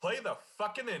Play the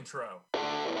fucking intro.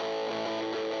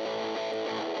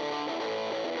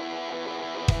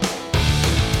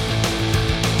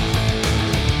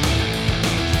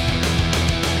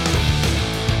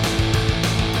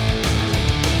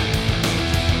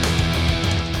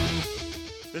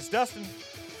 This is Dustin.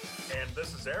 And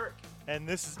this is Eric. And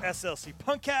this is SLC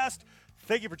Punkcast.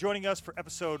 Thank you for joining us for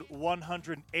episode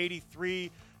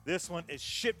 183. This one is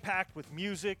shit-packed with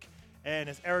music. And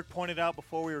as Eric pointed out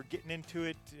before we were getting into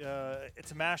it,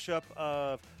 it's a mashup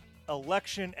of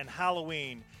election and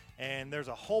Halloween. And there's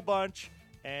a whole bunch,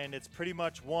 and it's pretty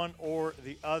much one or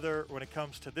the other when it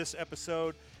comes to this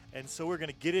episode. And so we're going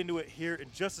to get into it here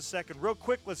in just a second. Real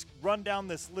quick, let's run down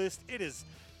this list. It is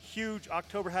huge.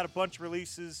 October had a bunch of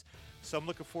releases, so I'm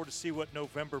looking forward to see what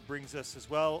November brings us as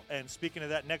well. And speaking of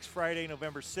that, next Friday,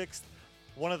 November 6th,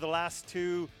 one of the last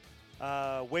two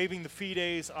waiving the fee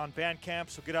days on Bandcamp,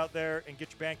 so get out there and get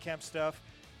your Bandcamp stuff.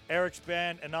 Eric's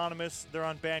band, Anonymous, they're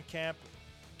on Bandcamp.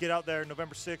 Get out there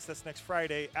November 6th, that's next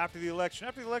Friday, after the election.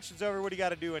 After the election's over, what do you got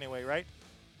to do anyway, right?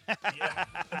 Yeah.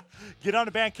 Get on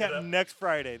to Bandcamp next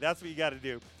Friday. That's what you got to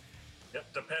do.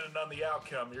 Yep, depending on the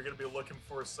outcome, you're going to be looking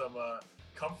for some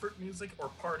comfort music or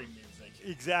party music.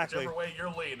 Exactly. Whichever way you're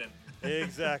leaning.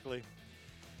 Exactly.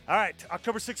 All right,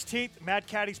 October 16th, Mad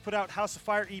Caddies put out House of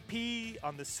Fire EP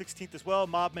on the 16th as well.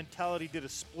 Mob Mentality did a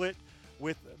split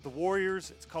with the Warriors.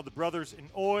 It's called The Brothers in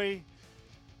Oi.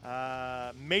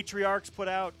 Matriarchs put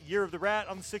out Year of the Rat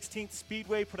on the 16th.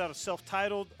 Speedway put out a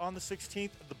self-titled on the 16th.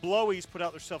 The Blowies put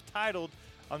out their self-titled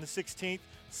on the 16th.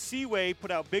 Seaway put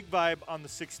out Big Vibe on the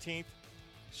 16th.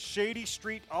 Shady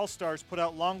Street All-Stars put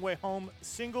out Long Way Home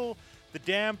single. The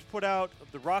Damned put out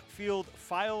the Rockfield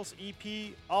Files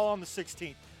EP, all on the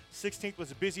 16th. 16th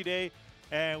was a busy day,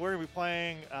 and we're going to be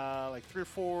playing like 3 or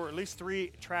 4, at least 3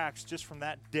 tracks just from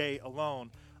that day alone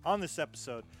on this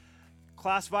episode.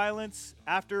 Class Violence,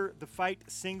 After the Fight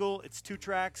single, it's 2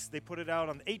 tracks. They put it out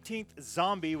on the 18th.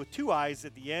 Zombie with 2 I's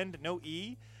at the end, no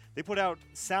E. They put out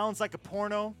Sounds Like a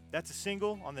Porno, that's a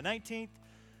single, on the 19th.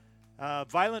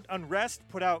 Violent Unrest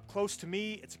put out Close to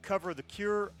Me. It's a cover of The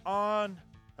Cure on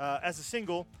as a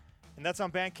single, and that's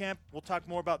on Bandcamp. We'll talk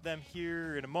more about them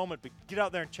here in a moment, but get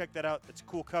out there and check that out. It's a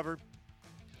cool cover.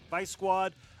 Vice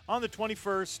Squad on the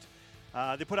 21st.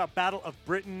 They put out Battle of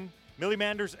Britain. Millie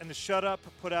Manders and the Shut Up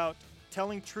put out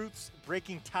Telling Truths,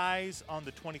 Breaking Ties on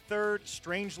the 23rd.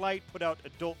 Strange Light put out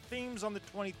Adult Themes on the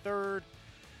 23rd.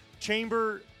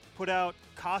 Chamber put out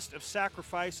Cost of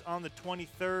Sacrifice on the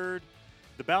 23rd.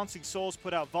 The Bouncing Souls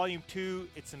put out Volume 2.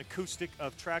 It's an acoustic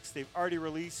of tracks they've already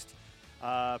released.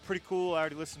 Pretty cool. I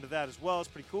already listened to that as well. It's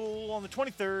pretty cool. On the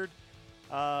 23rd,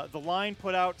 The Line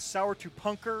put out Sour to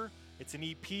Punker. It's an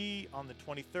EP on the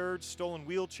 23rd. Stolen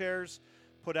Wheelchairs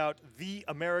put out The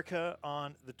America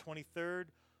on the 23rd.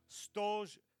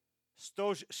 Stoj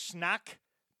Schnack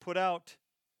put out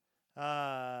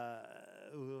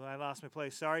I lost my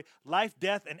place. Sorry. Life,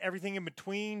 Death, and Everything in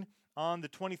Between on the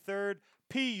 23rd.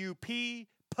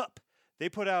 Pup. They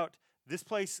put out This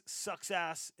Place Sucks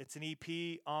Ass. It's an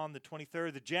EP on the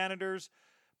 23rd. The Janitors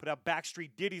put out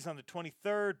Backstreet Ditties on the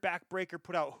 23rd. Backbreaker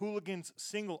put out Hooligans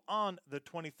single on the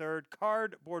 23rd.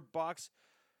 Cardboard Box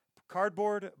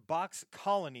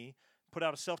Colony put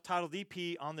out a self-titled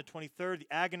EP on the 23rd. The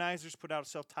Agonizers put out a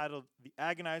self-titled The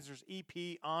Agonizers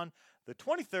EP on the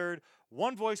 23rd.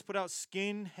 One Voice put out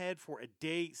Skinhead for a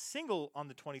Day single on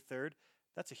the 23rd.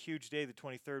 That's a huge day, the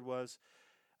 23rd was.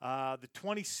 The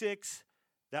 26th,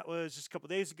 that was just a couple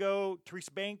days ago.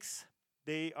 Teresa Banks,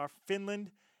 they are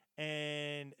Finland,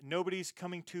 and Nobody's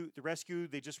Coming to the Rescue.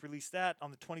 They just released that.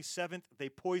 On the 27th, They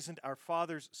Poisoned Our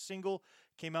Fathers single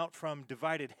came out from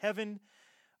Divided Heaven.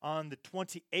 On the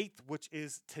 28th, which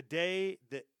is today,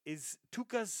 that is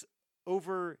Tukas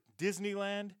Over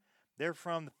Disneyland. They're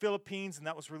from the Philippines, and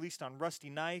that was released on Rusty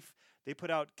Knife. They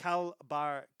put out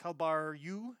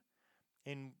Kalbaryu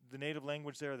in the native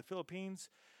language there of the Philippines.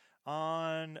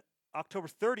 On October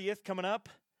 30th, coming up,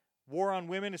 War on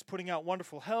Women is putting out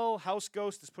Wonderful Hell. House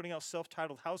Ghost is putting out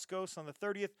self-titled House Ghost on the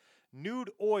 30th. Nude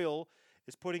Oil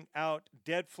is putting out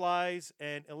Dead Flies,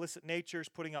 and Illicit Nature is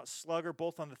putting out Slugger,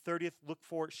 both on the 30th. Look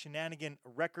for Shenanigan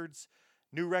Records,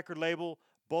 new record label.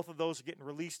 Both of those are getting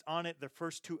released on it. Their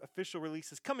first 2 official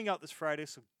releases coming out this Friday,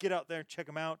 so get out there and check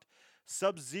them out.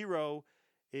 Sub-Zero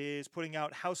is putting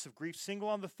out House of Grief single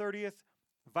on the 30th.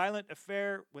 Violent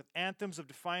Affair with Anthems of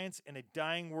Defiance in a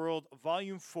Dying World,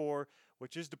 Volume 4,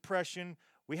 which is Depression.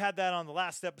 We had that on the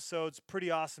last episodes.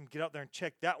 Pretty awesome. Get out there and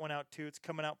check that one out, too. It's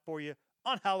coming out for you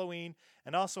on Halloween.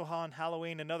 And also on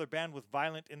Halloween, another band with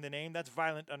Violent in the name. That's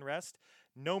Violent Unrest.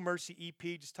 No Mercy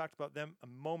EP. Just talked about them a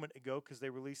moment ago because they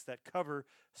released that cover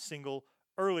single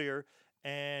earlier.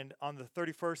 And on the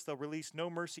 31st, they'll release No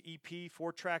Mercy EP,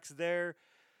 4 tracks there.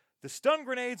 The Stun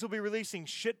Grenades will be releasing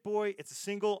Shit Boy. It's a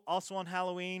single, also on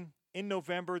Halloween. In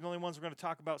November, the only ones we're going to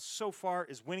talk about so far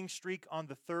is Winning Streak. On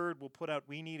the 3rd, we'll put out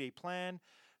We Need a Plan.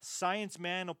 Science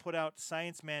Man will put out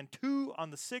Science Man 2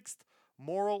 on the 6th.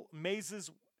 Moral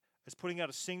Mazes is putting out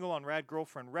a single on Rad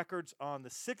Girlfriend Records on the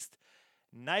 6th.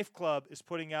 Knife Club is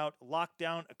putting out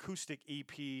Lockdown Acoustic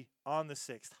EP on the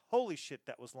 6th. Holy shit,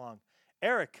 that was long.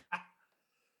 Eric,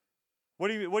 what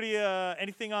do you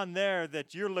anything on there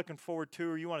that you're looking forward to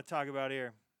or you want to talk about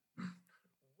here?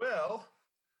 Well,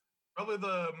 probably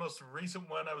the most recent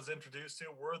one I was introduced to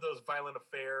were those Violent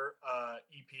Affair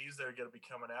EPs that are going to be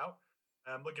coming out.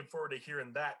 I'm looking forward to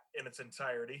hearing that in its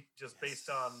entirety, based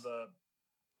on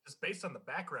the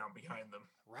background behind them,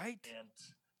 right?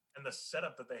 And the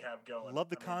setup that they have going. Love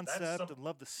the concept and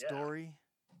love the story.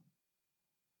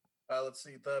 Yeah. Let's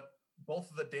see, both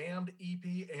the Damned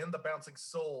EP and the Bouncing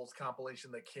Souls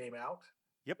compilation that came out.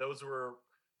 Yep, those were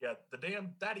the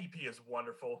Damned. That EP is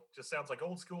wonderful. Just sounds like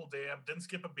old school Damned. Didn't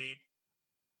skip a beat.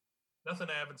 Nothing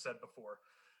I haven't said before.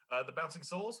 The Bouncing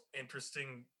Souls,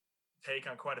 interesting take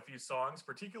on quite a few songs,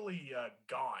 particularly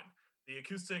Gone. The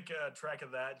acoustic track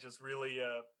of that just really,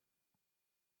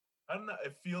 I don't know,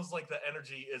 it feels like the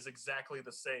energy is exactly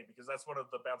the same because that's one of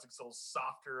the Bouncing Souls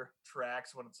softer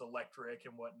tracks when it's electric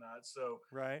and whatnot. So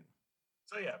right.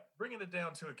 So yeah, bringing it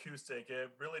down to acoustic, it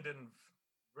really didn't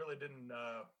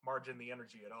margin the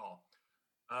energy at all.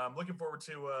 I'm looking forward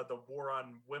to the War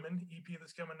on Women EP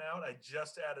that's coming out. I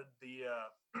just added the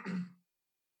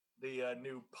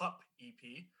new Pup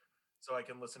EP, so I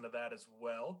can listen to that as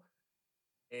well.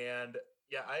 And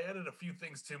yeah, I added a few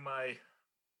things to my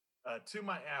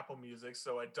Apple Music,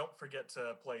 so I don't forget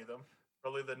to play them.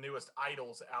 Probably the newest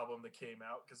Idols album that came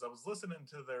out, because I was listening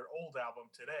to their old album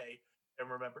today and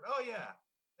remembered, oh yeah,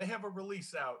 they have a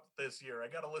release out this year. I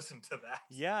got to listen to that.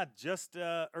 Yeah, just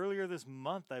earlier this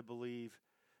month, I believe.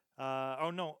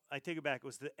 Oh no, I take it back. It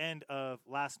was the end of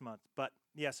last month, but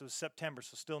yes, it was September,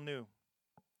 so still new.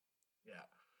 Yeah.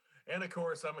 And of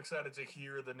course, I'm excited to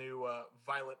hear the new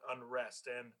Violent Unrest,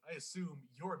 and I assume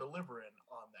you're delivering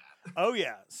on that. Oh,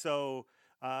 yeah. So,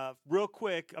 real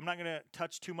quick, I'm not going to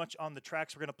touch too much on the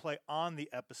tracks we're going to play on the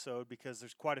episode because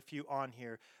there's quite a few on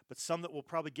here, but some that we'll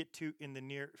probably get to in the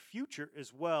near future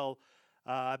as well.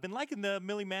 I've been liking the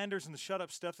Millie Manders and the Shut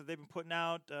Up stuff that they've been putting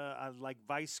out. I like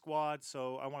Vice Squad,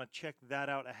 so I want to check that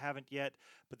out. I haven't yet,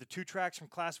 but the 2 tracks from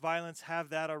Class Violence have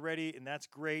that already, and that's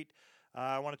great.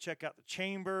 I want to check out The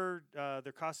Chamber,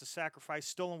 Their Cost of Sacrifice,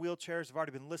 Stolen Wheelchairs. I've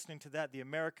already been listening to that. The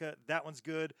America, that one's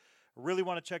good. I really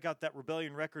want to check out that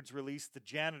Rebellion Records release, The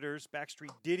Janitors,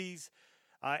 Backstreet Ditties.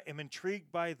 I am intrigued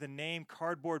by the name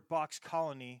Cardboard Box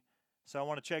Colony, so I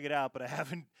want to check it out, but I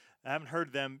haven't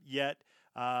heard them yet.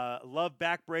 Love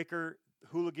Backbreaker,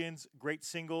 Hooligans, great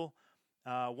single.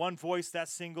 One Voice, that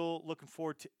single, looking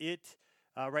forward to it.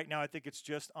 Right now, I think it's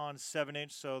just on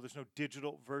 7-inch, so there's no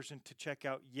digital version to check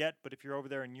out yet. But if you're over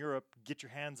there in Europe, get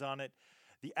your hands on it.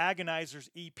 The Agonizers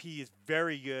EP is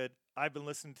very good. I've been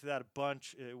listening to that a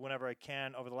bunch whenever I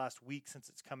can over the last week since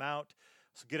it's come out.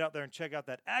 So get out there and check out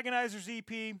that Agonizers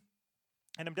EP.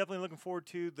 And I'm definitely looking forward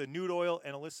to the Nude Oil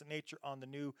and Illicit Nature on the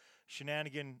new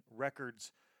Shenanigan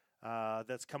Records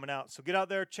that's coming out. So get out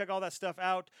there, check all that stuff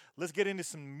out. Let's get into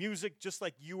some music, just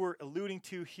like you were alluding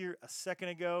to here a second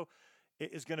ago.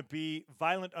 It is going to be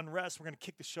Violent Unrest. We're going to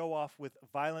kick the show off with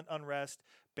Violent Unrest,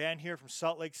 band here from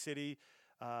Salt Lake City.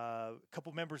 A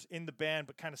couple members in the band,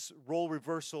 but kind of role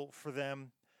reversal for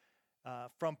them.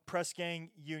 From Press Gang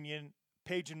Union,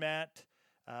 Paige and Matt.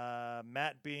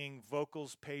 Matt being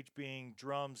vocals, Paige being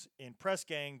drums in Press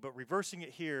Gang, but reversing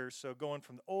it here. So going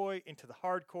from the oi into the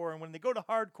hardcore. And when they go to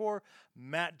hardcore,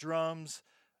 Matt drums.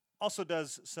 Also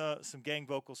does some gang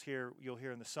vocals here, you'll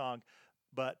hear in the song.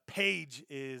 But Paige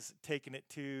is taking it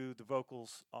to the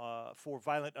vocals for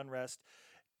Violent Unrest.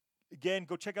 Again,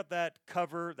 go check out that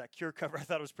cover, that Cure cover. I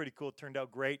thought it was pretty cool. It turned out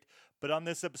great. But on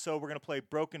this episode, we're going to play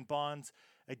Broken Bonds.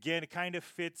 Again, it kind of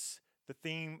fits the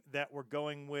theme that we're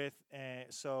going with.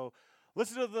 So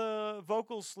listen to the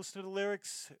vocals, listen to the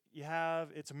lyrics.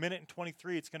 It's 1 minute and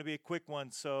 23. It's going to be a quick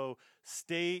one. So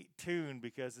stay tuned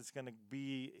because it's going to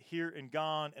be here and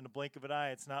gone in a blink of an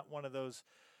eye. It's not one of those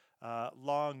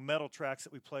long metal tracks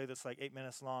that we play that's like 8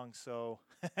 minutes long. So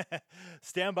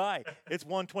stand by. It's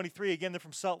 1:23. Again, they're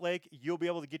from Salt Lake. You'll be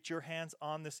able to get your hands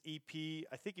on this EP.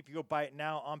 I think if you go buy it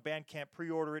now on Bandcamp,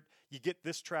 pre-order it, you get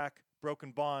this track,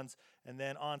 Broken Bonds, and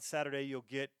then on Saturday you'll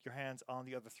get your hands on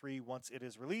the other 3 once it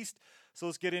is released. So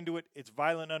let's get into it. It's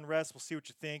Violent Unrest. We'll see what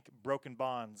you think. Broken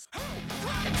Bonds. Things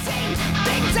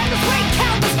end this way,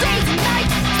 countless days and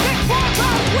nights. Spent for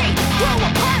a week, grow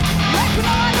apart. broken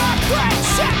on our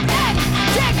friendship and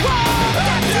dig world.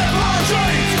 Empty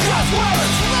apologies, just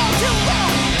words. Little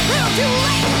too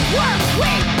late. Were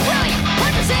we really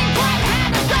purchasing what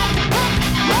had us back to book?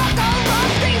 Walk all of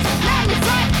these memories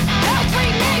like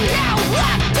everything now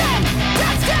left in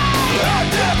destiny.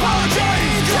 Empty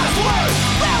apologies, just words.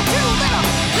 Little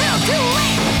too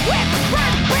late. With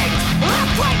burnt wings,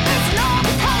 left like this long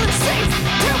color cease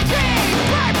to be.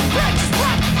 Burnt bricks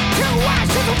left to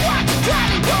ashes of what's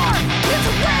driving your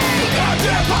misery.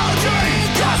 Empty apologies,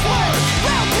 just words.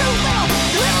 Little too late.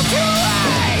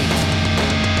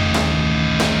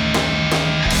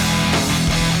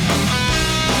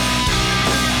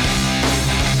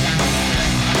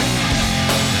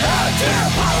 Empty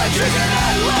apologies and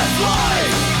endless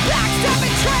lies. Backstab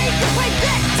and trade to play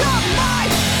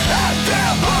victimize. Empty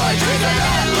apologies and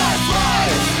endless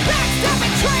lies. Backstab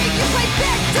and trade you play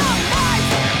victimize.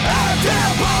 Empty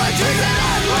apologies and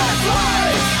endless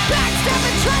lies. Backstab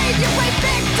and trade you play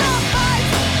victimize.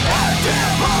 Empty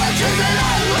apologies and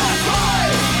endless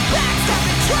lies. Backstab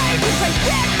and trade you play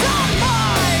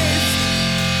victimize.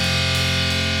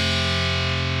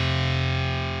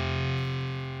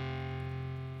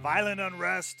 Violent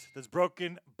unrest that's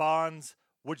broken bonds.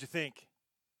 What'd you think?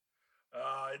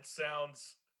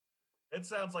 It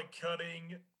sounds like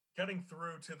cutting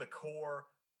through to the core.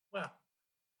 Well,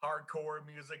 hardcore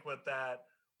music with that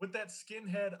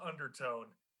skinhead undertone.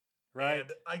 Right.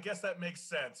 And I guess that makes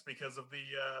sense because of the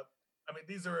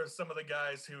these are some of the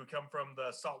guys who come from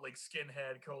the Salt Lake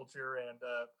skinhead culture, and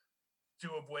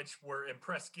two of which were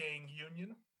Impress Gang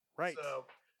Union. Right. So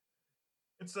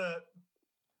it's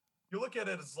you look at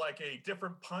it as like a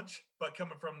different punch, but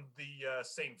coming from the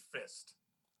same fist.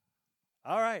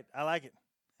 All right. I like it.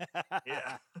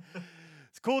 Yeah.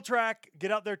 It's a cool track.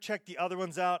 Get out there, check the other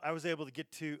ones out. I was able to get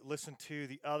to listen to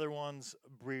the other ones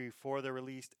before they're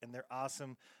released, and they're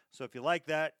awesome. So if you like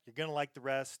that, you're going to like the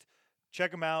rest.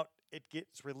 Check them out. It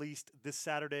gets released this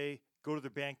Saturday. Go to their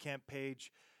Bandcamp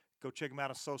page. Go check them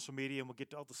out on social media, and we'll get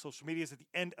to all the social medias at the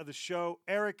end of the show.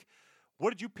 Eric,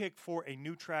 what did you pick for a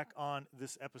new track on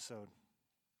this episode?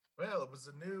 Well, it was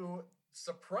a new,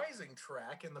 surprising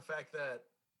track in the fact that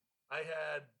I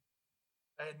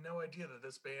had no idea that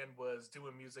this band was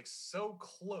doing music so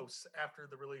close after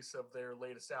the release of their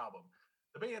latest album.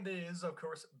 The band is, of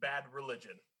course, Bad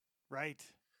Religion. Right.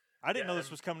 I didn't know this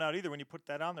was coming out either. When you put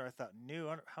that on there, I thought,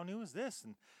 how new is this?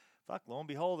 And fuck, lo and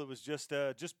behold, it was just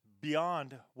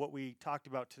beyond what we talked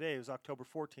about today. It was October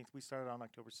 14th. We started on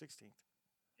October 16th.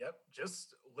 Yep,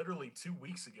 just literally 2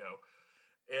 weeks ago.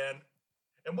 And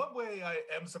in one way, I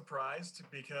am surprised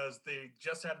because they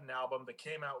just had an album that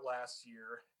came out last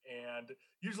year. And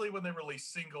usually when they release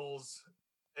singles,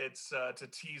 it's to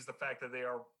tease the fact that they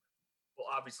are, well,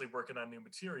 obviously working on new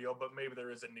material, but maybe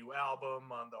there is a new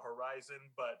album on the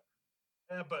horizon, but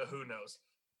who knows?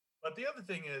 But the other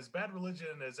thing is Bad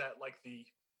Religion is at like the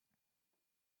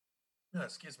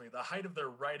height of their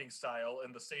writing style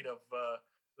in the state of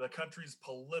the country's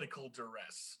political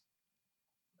duress.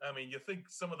 I mean, you think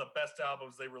some of the best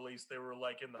albums they released, they were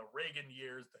like in the Reagan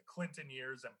years, the Clinton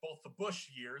years, and both the Bush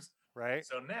years. Right.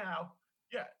 So now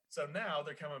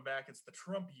they're coming back. It's the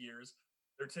Trump years.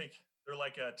 They're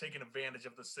taking advantage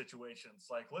of the situation. It's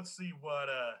like, let's see what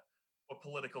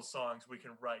political songs we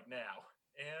can write now.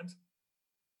 And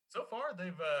so far,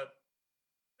 they've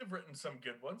written some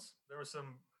good ones. There was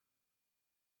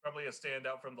probably a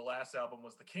standout from the last album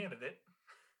was The Candidate.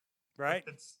 Right.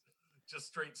 It's just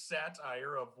straight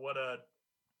satire of what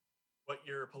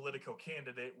your political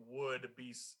candidate would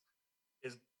be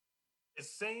is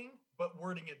saying, but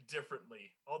wording it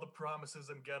differently. All the promises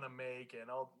I'm gonna make, and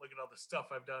look at all the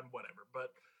stuff I've done, whatever. But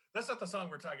that's not the song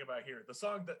we're talking about here. The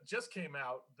song that just came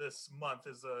out this month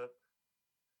is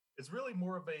really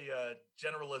more of a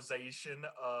generalization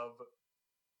of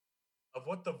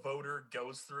what the voter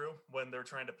goes through when they're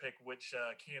trying to pick which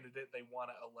candidate they want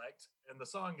to elect. And the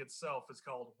song itself is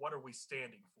called What Are We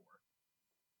Standing For?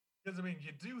 Because, I mean,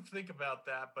 you do think about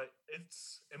that, but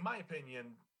it's, in my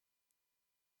opinion,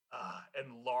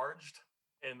 enlarged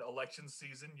in election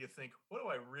season. You think, what do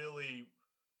I really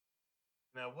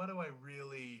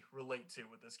relate to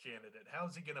with this candidate? How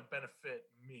is he going to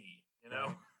benefit me? You know?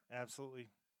 Right. Absolutely.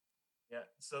 Yeah.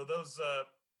 So those,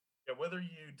 whether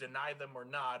you deny them or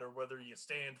not, or whether you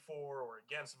stand for or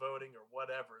against voting or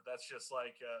whatever, that's just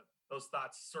like those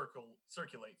thoughts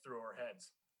circulate through our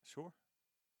heads. Sure.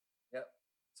 Yep.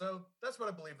 So that's what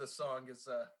I believe this song is,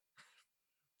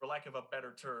 for lack of a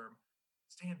better term,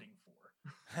 standing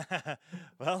for.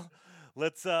 Well,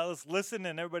 let's listen,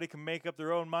 and everybody can make up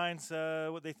their own minds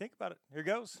what they think about it. Here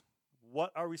goes.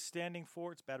 What are we standing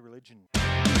for? It's Bad Religion.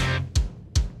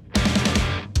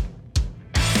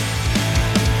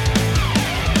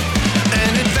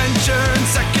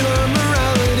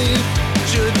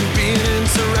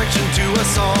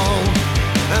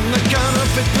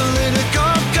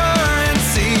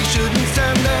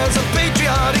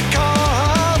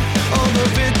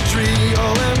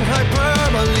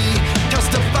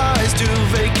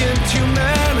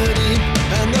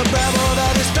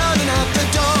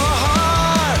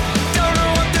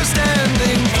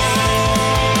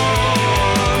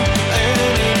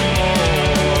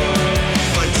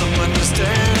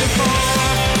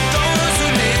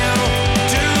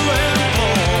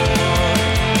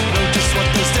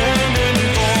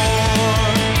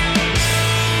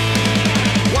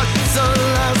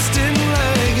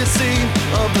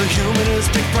 the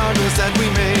humanistic progress that we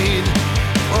made,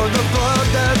 or the blood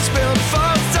that's spilled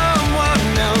for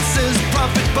someone else's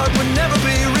profit but would never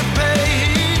be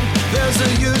repaid. There's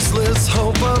a useless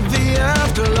hope of the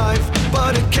afterlife,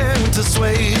 but it can't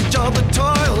assuage all the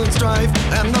toil and strife,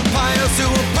 and the pious who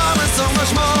will promise so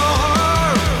much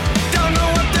more don't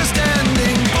know what they're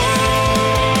standing for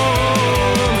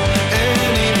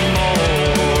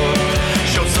anymore.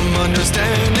 Show some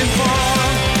understanding for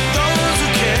those who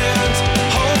can't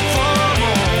hope for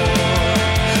more,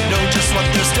 know just what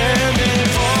they're standing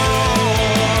for.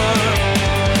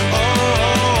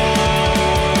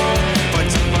 Find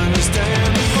some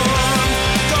understanding for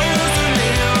those who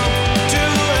kneel to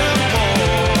and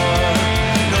poor,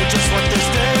 know just what they're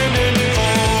standing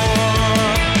for.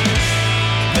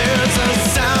 There's a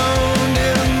sound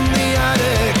in the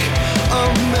attic of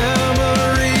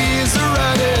memories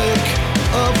erratic,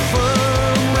 a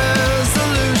firm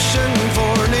resolution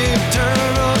for an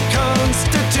eternal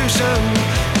constitution,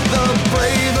 the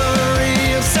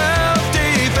bravery of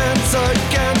self-defense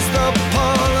against the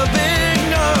pall of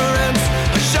ignorance,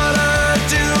 a shudder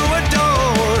to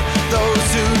adore those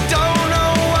who don't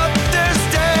know what they're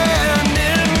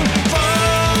standing for.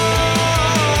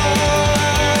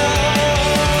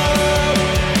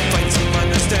 Find some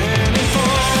understanding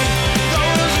for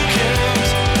those who can't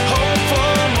hope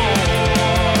for more,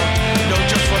 know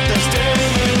just what they're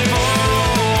standing for.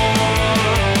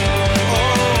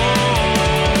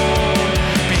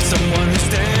 Be someone who's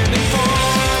standing for,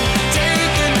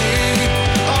 take a knee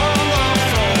on the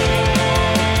floor,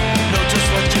 know just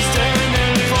what you're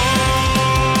standing for.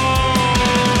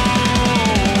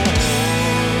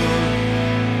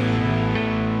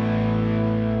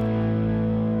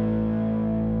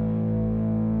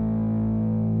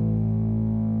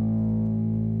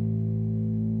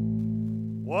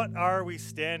 What are we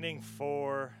standing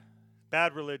for?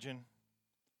 Bad Religion.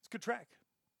 It's a good track.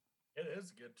 It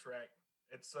is a good track.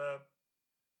 It's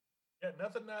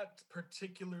nothing not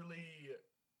particularly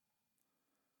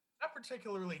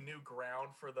new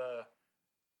ground for the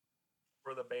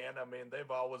band. I mean,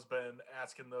 they've always been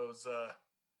asking those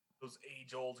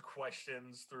age-old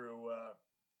questions through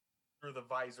the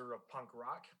visor of punk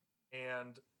rock,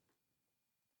 and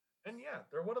yeah,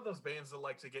 they're one of those bands that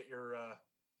like to get your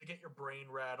brain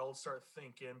rattled, start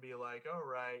thinking, be like, all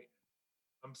right,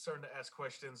 I'm starting to ask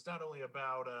questions not only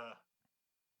about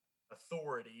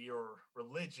authority or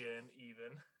religion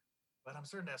even, but I'm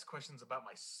starting to ask questions about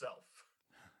myself.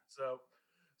 So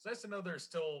it's nice to know they're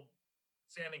still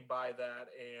standing by that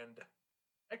and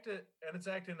it's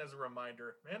acting as a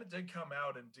reminder. Man, it did come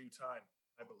out in due time,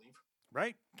 I believe.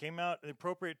 Right? Came out at the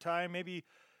appropriate time, maybe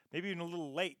even a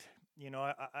little late. You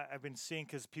know, I've been seeing,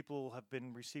 because people have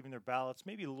been receiving their ballots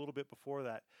maybe a little bit before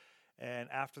that. And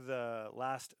after the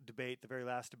very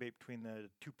last debate between the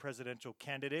two presidential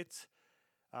candidates,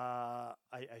 I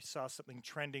saw something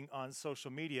trending on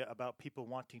social media about people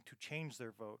wanting to change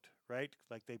their vote, right?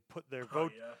 Like they put their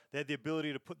vote, yeah. They had the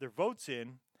ability to put their votes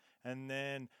in, and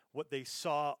then what they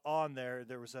saw on there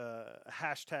was a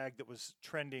hashtag that was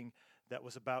trending that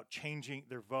was about changing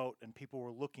their vote, and people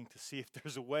were looking to see if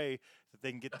there's a way that they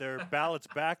can get their ballots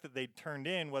back that they turned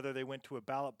in, whether they went to a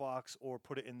ballot box or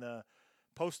put it in the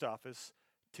post office,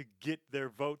 to get their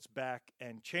votes back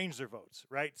and change their votes,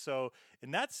 right? So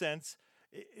in that sense,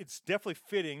 it's definitely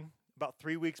fitting about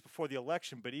 3 weeks before the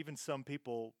election, but even some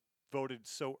people voted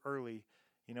so early,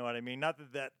 you know what I mean? Not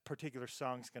that that particular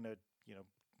song's going to,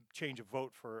 change a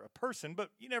vote for a person,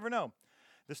 but you never know.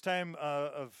 This time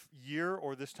of year,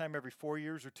 or this time every 4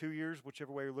 years or 2 years,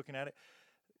 whichever way you're looking at it,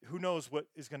 who knows what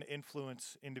is going to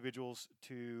influence individuals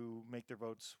to make their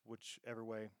votes whichever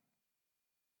way.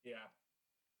 Yeah,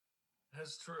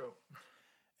 that's true.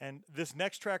 And this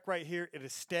next track right here, it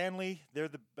is Stanley. They're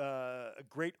a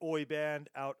great Oi band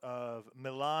out of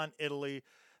Milan, Italy.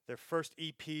 Their first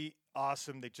EP,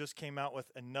 awesome. They just came out with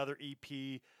another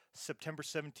EP September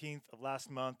 17th of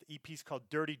last month. The EP's called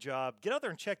Dirty Job. Get out there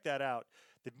and check that out.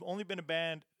 They've only been a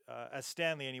band, as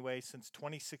Stanley anyway, since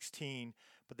 2016.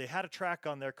 But they had a track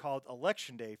on there called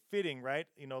Election Day. Fitting, right?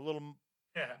 A little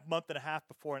month and a half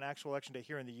before an actual election day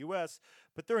here in the U.S.,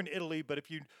 but they're in Italy. But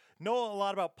if you know a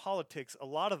lot about politics, a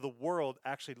lot of the world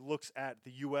actually looks at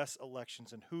the U.S.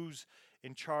 elections and who's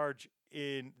in charge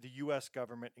in the U.S.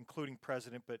 government, including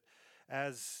president. But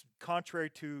as contrary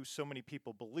to so many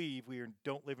people believe,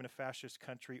 don't live in a fascist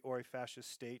country or a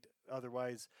fascist state.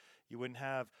 Otherwise, you wouldn't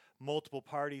have multiple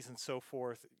parties and so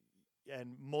forth,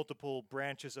 and multiple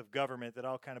branches of government that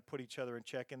all kind of put each other in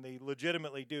check, and they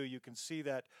legitimately do. You can see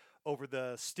that over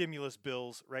the stimulus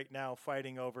bills right now,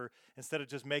 fighting over, instead of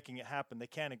just making it happen. They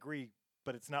can't agree,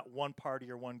 but it's not one party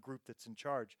or one group that's in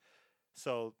charge.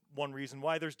 So one reason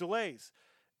why there's delays.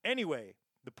 Anyway,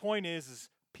 the point is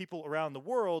people around the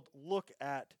world look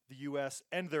at the U.S.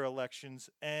 and their elections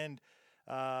and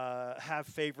have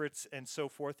favorites and so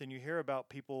forth. And you hear about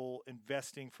people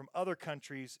investing from other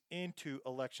countries into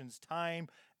elections, time,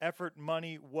 effort,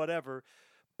 money, whatever.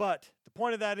 But the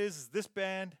point of that is this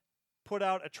band put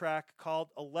out a track called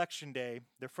Election Day.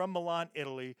 They're from Milan,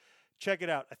 Italy. Check it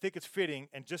out. I think it's fitting.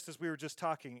 And just as we were just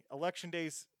talking, Election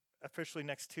Day's officially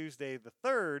next Tuesday, the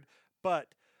 3rd, but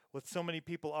with so many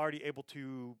people already able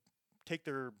to take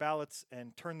their ballots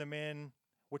and turn them in,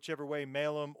 whichever way,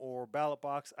 mail them or ballot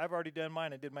box. I've already done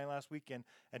mine. I did mine last weekend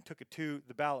and took it to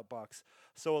the ballot box.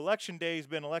 So Election Day has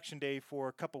been Election Day for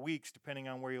a couple weeks, depending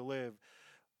on where you live.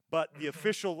 But the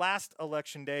official last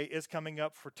Election Day is coming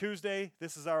up for Tuesday.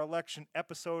 This is our election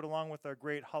episode along with our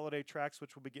great holiday tracks,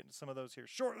 which we'll be getting to some of those here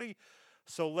shortly.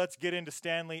 So let's get into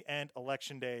Stanley and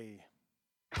Election Day.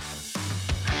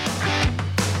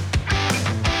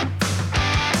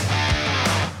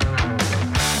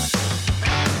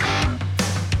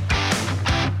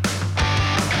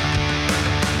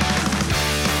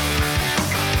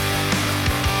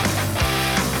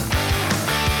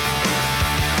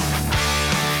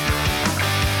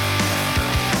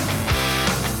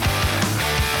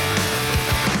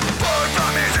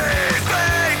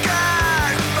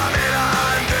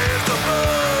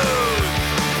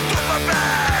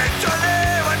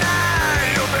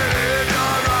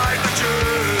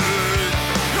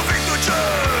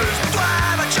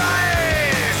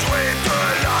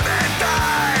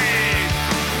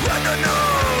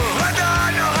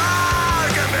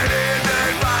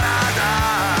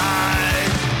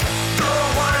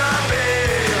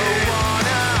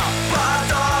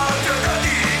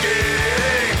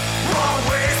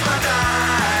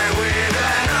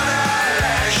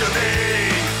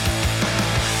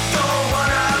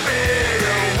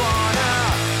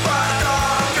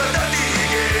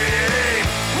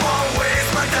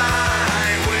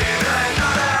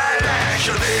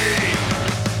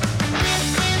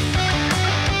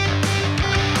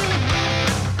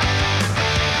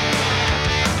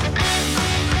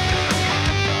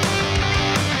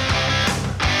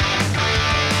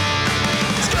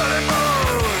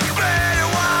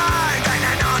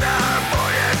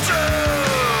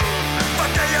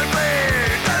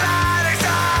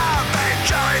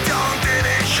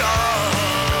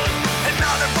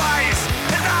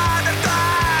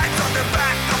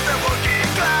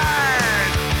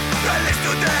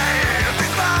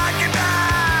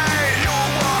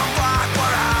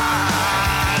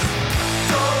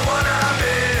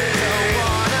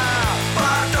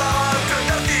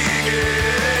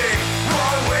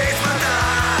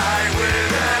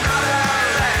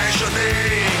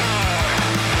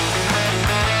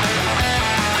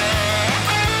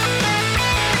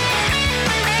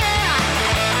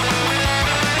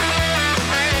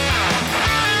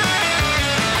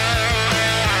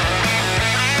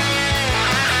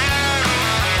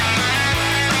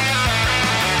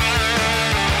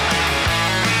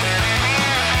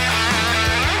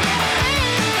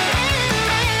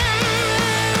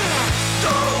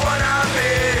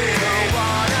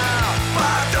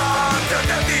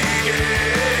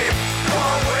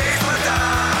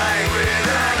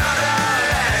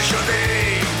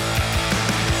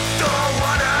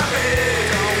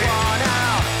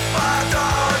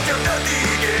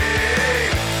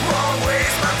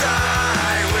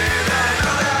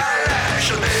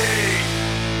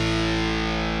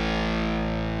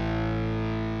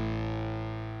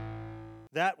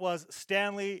 That was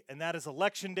Stanley, and that is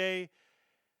Election Day.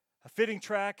 A fitting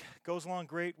track, goes along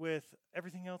great with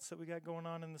everything else that we got going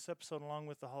on in this episode, along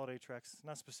with the holiday tracks.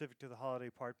 Not specific to the holiday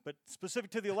part, but specific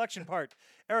to the election part.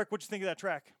 Eric, what'd you think of that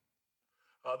track?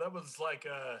 That was like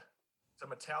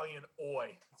some Italian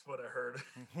oi. That's what I heard.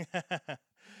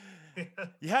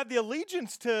 You have the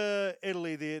allegiance to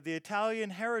Italy, the Italian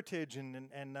heritage,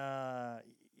 and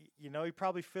you know, you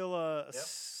probably feel a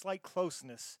slight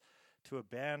closeness to a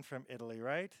band from Italy,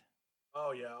 right?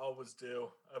 Oh yeah, always do.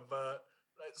 I've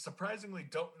surprisingly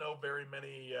don't know very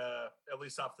many, at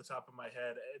least off the top of my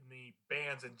head, any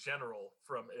bands in general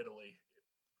from Italy.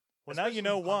 Well, now you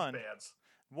know one. Bands.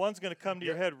 One's going to come to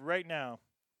your head right now.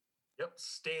 Yep,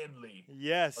 Stanley.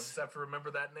 Yes. I'll just have to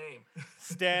remember that name.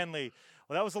 Stanley.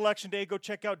 Well, that was Election Day. Go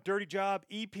check out Dirty Job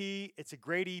EP. It's a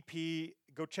great EP.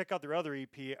 Go check out their other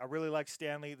EP. I really like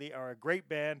Stanley. They are a great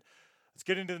band. Let's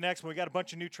get into the next one. We got a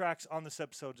bunch of new tracks on this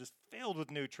episode, just filled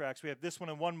with new tracks. We have this one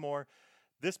and one more.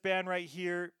 This band right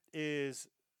here is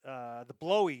the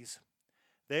Blowies.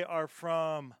 They are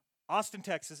from Austin,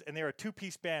 Texas, and they're a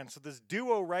two-piece band. So this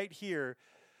duo right here,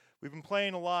 we've been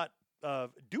playing a lot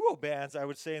duo bands, I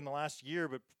would say, in the last year,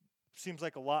 but seems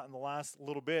like a lot in the last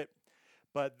little bit.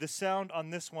 But the sound on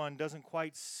this one doesn't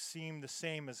quite seem the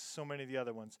same as so many of the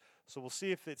other ones. So we'll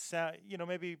see if it sound.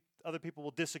 Maybe other people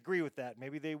will disagree with that.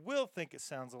 Maybe they will think it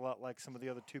sounds a lot like some of the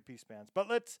other two-piece bands. But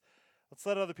let's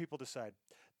let other people decide.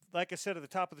 Like I said at the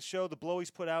top of the show, the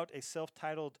Blowies put out a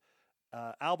self-titled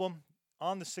album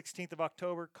on the 16th of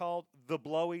October called The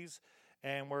Blowies,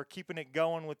 and we're keeping it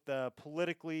going with the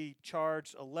politically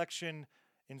charged,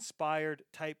 election-inspired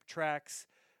type tracks.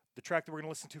 The track that we're going to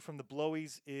listen to from the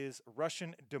Blowies is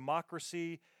Russian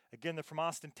Democracy. Again, they're from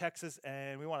Austin, Texas,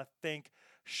 and we want to thank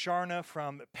Sharna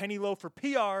from Penny Loafer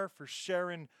PR for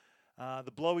sharing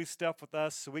the Blowies stuff with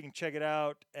us so we can check it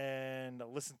out and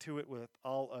listen to it with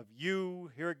all of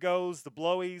you. Here it goes, the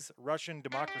Blowies, Russian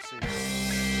Democracy.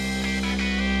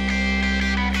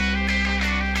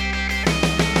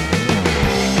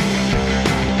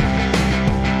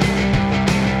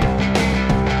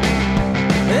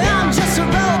 I'm just a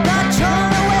robot on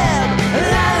the web.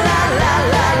 La la la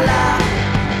la la.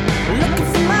 Looking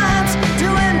for minds to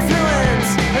influence.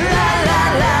 La la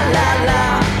la la la.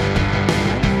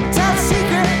 Top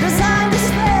secret designed to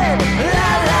spread.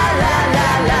 La la la la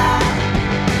la.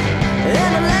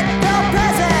 An elected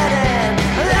president.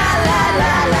 La la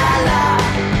la la la.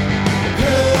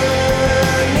 Who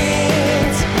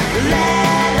needs the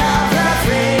land of the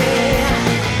free?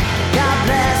 God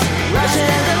bless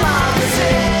Russian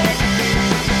democracy.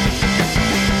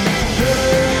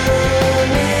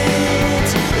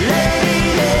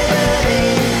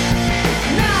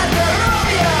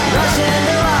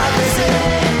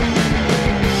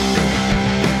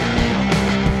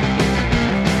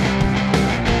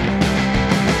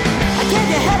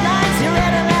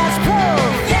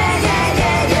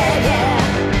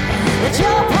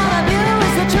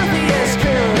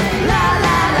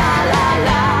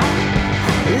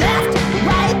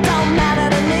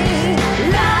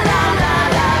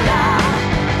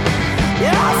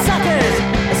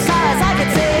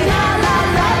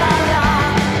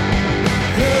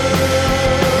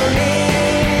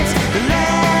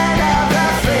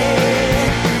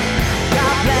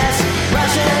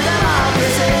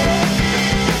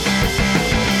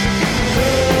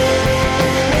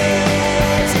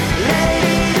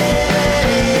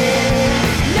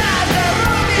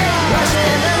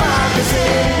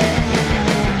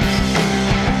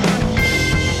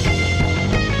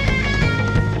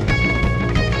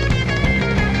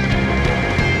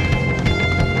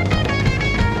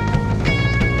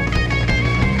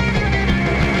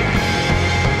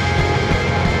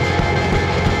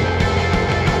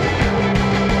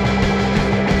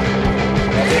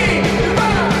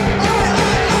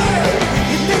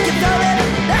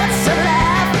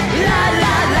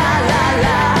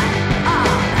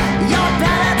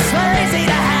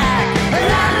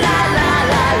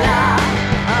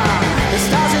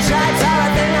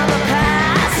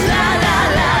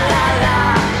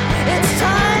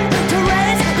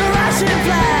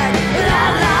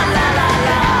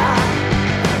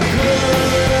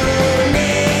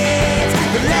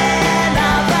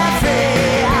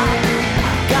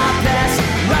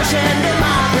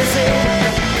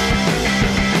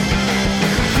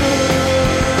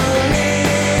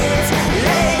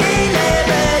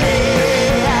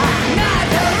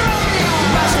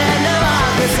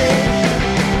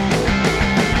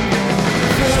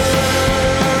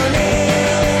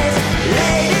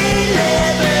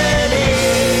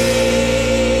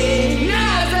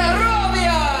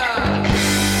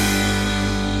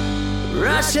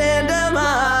 Russian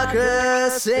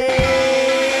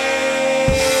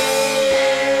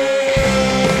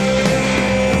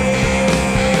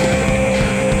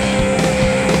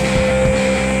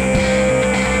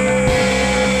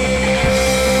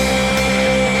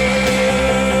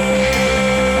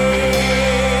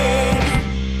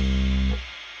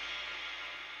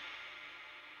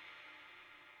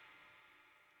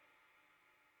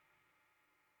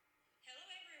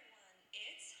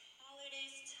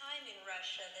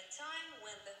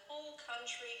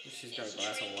She's got a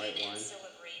glass of white wine.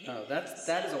 No,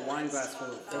 that is a wine glass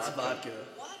full of vodka. That's vodka.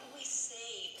 What we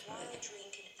say while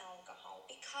drinking alcohol,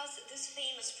 because this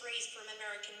famous phrase from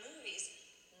American movies,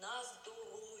 "на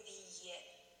здоровье,"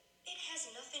 it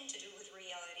has nothing to do with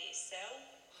reality. So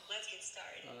let's get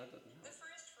started. Oh, that doesn't help. The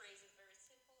first phrase is very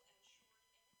simple and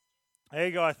short. There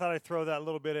you go. I thought I'd throw that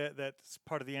little bit of that's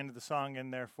part of the end of the song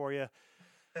in there for you.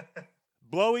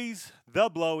 Blowies, the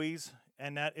Blowies,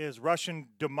 and that is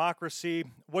Russian Democracy.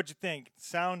 What'd you think?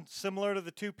 Sound similar to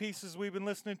the two pieces we've been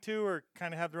listening to, or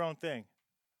kind of have their own thing?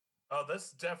 Oh,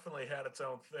 this definitely had its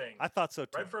own thing. I thought so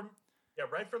too.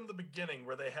 Right from the beginning,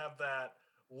 where they have that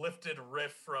lifted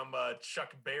riff from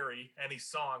Chuck Berry, any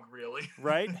song really.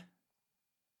 Right?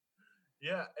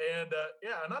 Yeah, and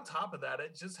and on top of that,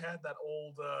 it just had that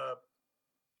old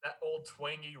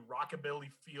twangy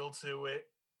rockabilly feel to it.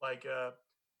 Like,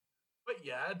 but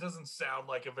yeah, it doesn't sound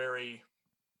like a very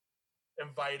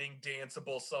inviting,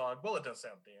 danceable song. Well, it does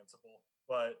sound danceable,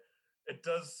 but it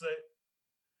does say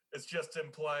it's just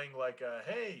implying like,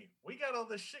 hey, we got all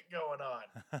this shit going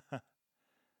on.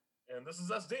 And this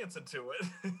is us dancing to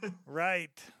it.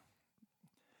 Right.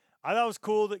 I thought it was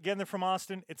cool that, again, they're from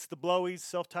Austin. It's the Blowies,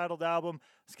 self-titled album.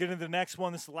 Let's get into the next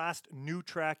one. This is the last new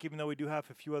track, even though we do have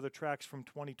a few other tracks from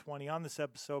 2020 on this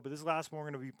episode. But this last one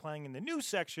we're going to be playing in the new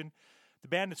section. The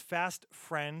band is Fast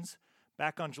Friends.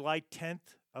 Back on July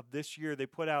 10th of this year, they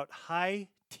put out High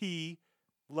T,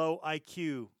 Low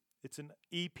IQ. It's an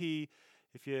EP.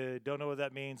 If you don't know what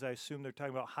that means, I assume they're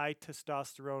talking about high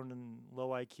testosterone and low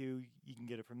IQ. You can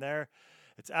get it from there.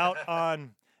 It's out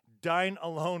on Dine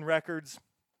Alone Records.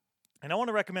 And I want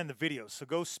to recommend the videos. So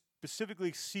go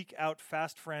specifically seek out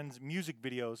Fast Friends music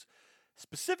videos.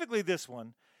 Specifically this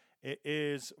one. It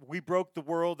is We Broke the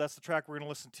World. That's the track we're going to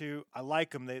listen to. I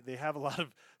like them. They have a lot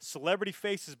of celebrity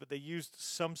faces, but they used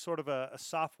some sort of a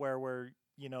software where,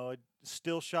 you know, a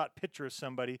still shot picture of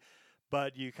somebody,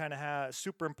 but you kind of have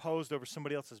superimposed over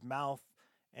somebody else's mouth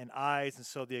and eyes. And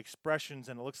so the expressions,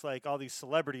 and it looks like all these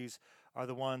celebrities are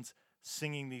the ones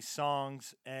singing these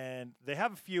songs. And they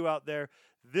have a few out there.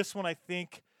 This one, I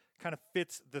think, kind of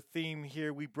fits the theme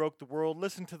here. We broke the world.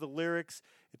 Listen to the lyrics.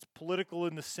 It's political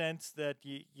in the sense that,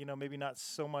 you know, maybe not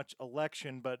so much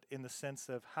election, but in the sense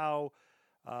of how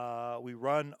we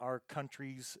run our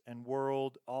countries and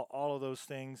world, all of those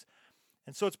things.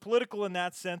 And so it's political in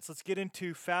that sense. Let's get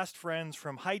into Fast Friends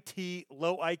from High T,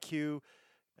 Low IQ.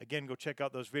 Again, go check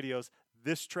out those videos.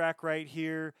 This track right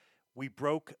here, We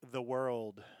Broke the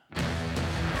World.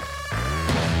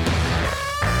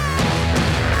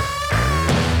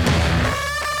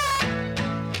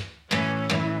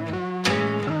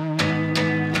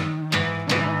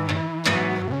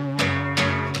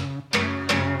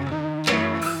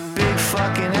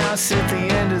 Fucking house at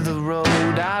the end of the road.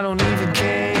 I don't even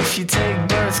care if you take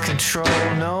birth control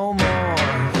no more.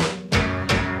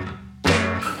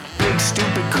 Big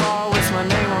stupid car with my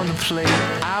name on the plate.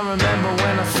 I remember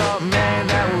when I thought, man,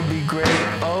 that would be great.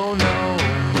 Oh no.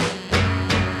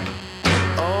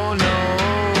 Oh no.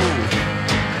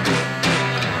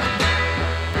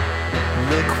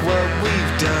 Look what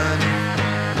we've done.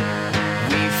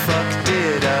 We fucked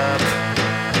it up.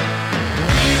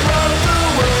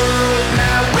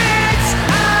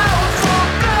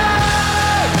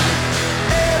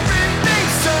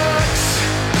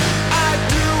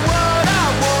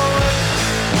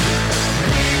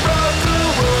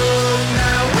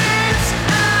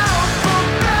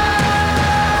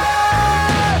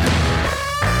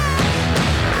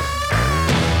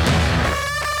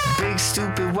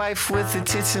 Wife with the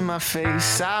tits in my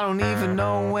face. I don't even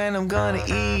know when I'm gonna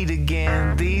eat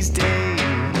again these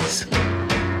days.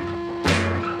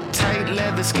 Tight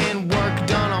leather skin work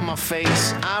done on my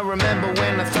face. I remember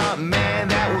when I thought, man,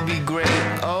 that would be great.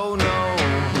 Oh no.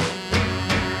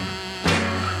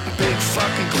 Big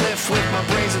fucking cliff with my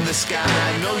brains in the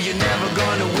sky. No, you're never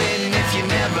gonna win if you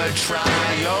never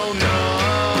try. Oh no.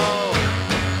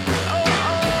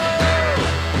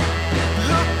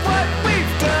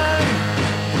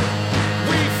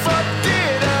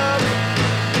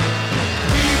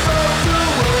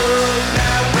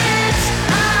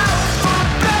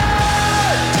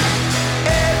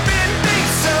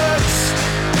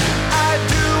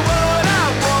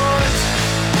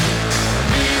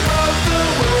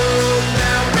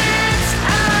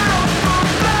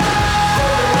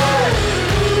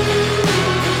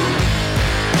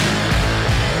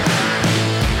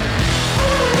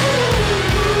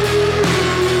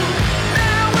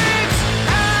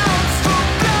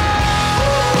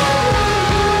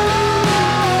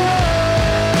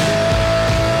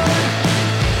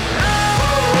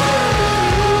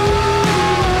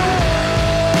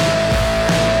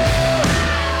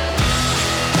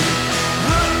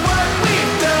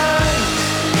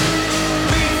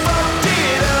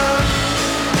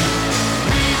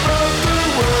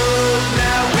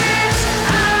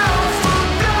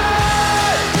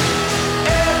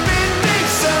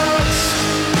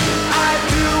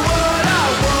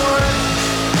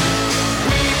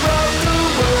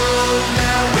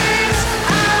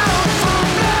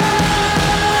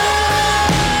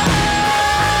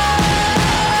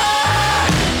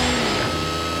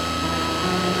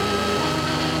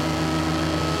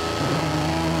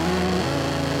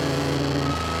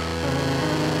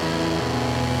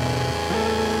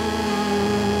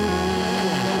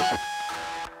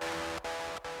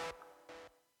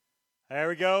 There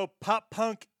we go. Pop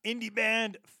punk indie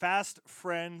band Fast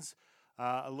Friends.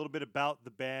 A little bit about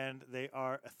the band. They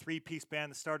are a three-piece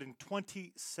band that started in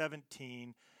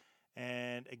 2017.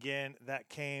 And again, that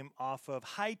came off of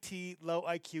High Tea, Low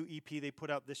IQ EP they put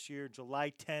out this year,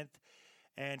 July 10th.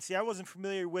 And see, I wasn't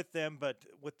familiar with them, but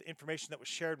with the information that was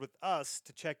shared with us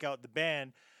to check out the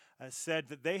band, said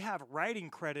that they have writing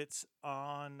credits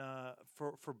on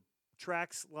for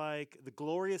tracks like The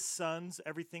Glorious Sons,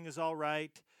 Everything Is All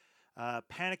Right,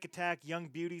 Panic Attack, Young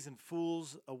Beauties and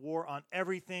Fools, A War on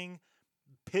Everything,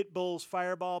 Pitbull's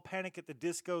Fireball, Panic at the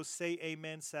Disco, Say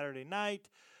Amen, Saturday Night,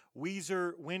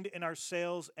 Weezer, Wind in Our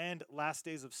Sails, and Last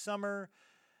Days of Summer,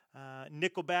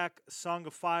 Nickelback, Song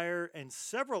of Fire, and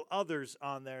several others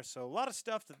on there. So a lot of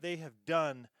stuff that they have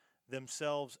done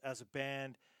themselves as a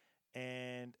band.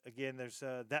 And again, there's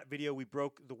that video, We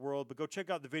Broke the World. But go check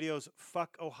out the videos,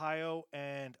 Fuck Ohio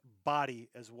and Body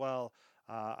as well.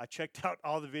 I checked out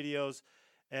all the videos.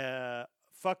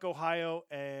 Fuck Ohio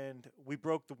and We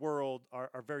Broke the World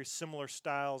are very similar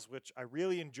styles, which I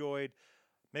really enjoyed.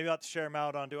 Maybe I'll have to share them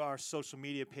out onto our social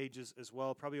media pages as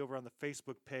well, probably over on the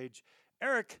Facebook page.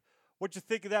 Eric, what'd you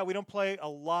think of that? We don't play a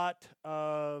lot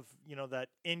of, that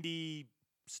indie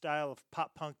style of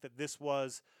pop punk that this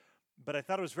was, but I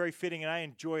thought it was very fitting and I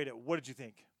enjoyed it. What did you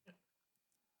think?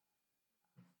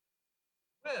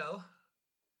 Well,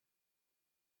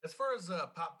 as far as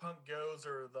pop punk goes,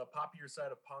 or the poppier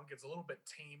side of punk, it's a little bit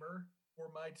tamer for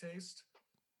my taste.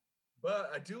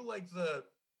 But I do like the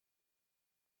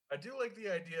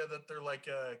idea that they're like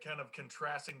kind of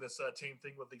contrasting this tame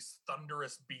thing with these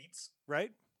thunderous beats.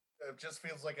 Right? It just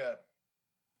feels like it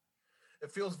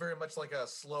feels very much like a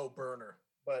slow burner,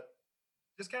 but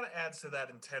just kind of adds to that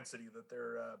intensity that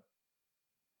they're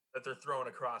throwing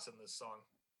across in this song.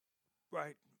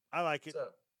 Right. I like it. So,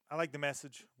 I like the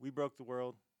message. We broke the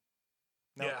world.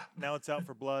 Yeah. Now it's out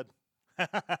for blood.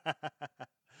 It's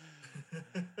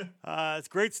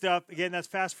great stuff. Again, that's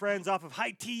Fast Friends off of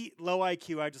High Tea, Low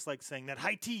IQ. I just like saying that.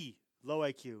 High Tea, Low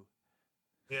IQ.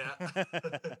 Yeah.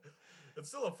 It's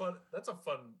still that's a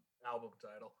fun album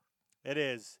title. It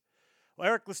is. Well,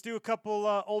 Eric, let's do a couple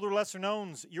older, lesser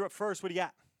knowns. You're up first. What do you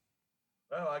got?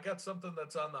 Well, I got something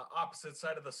that's on the opposite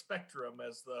side of the spectrum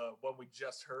as the one we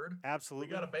just heard.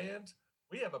 Absolutely.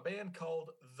 We have a band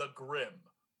called The Grimm,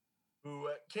 who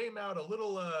came out a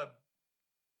little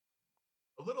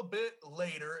bit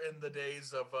later in the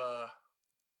days of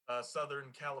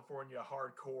Southern California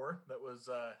hardcore that was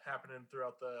happening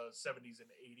throughout the 70s and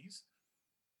 80s,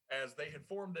 as they had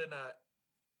formed in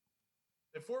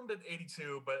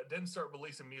 82, but didn't start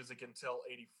releasing music until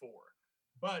 84.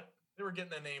 But they were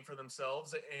getting a name for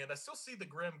themselves, and I still see The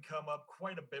Grimm come up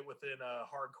quite a bit within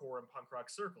hardcore and punk rock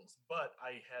circles, but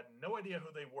I had no idea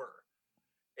who they were.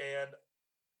 And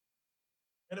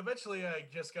eventually I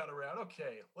just got around,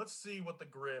 okay, let's see what The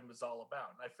Grimm is all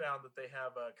about. And I found that they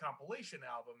have a compilation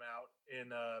album out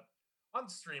on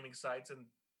streaming sites and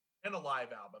a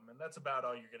live album, and that's about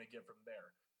all you're going to get from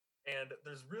there. And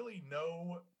there's really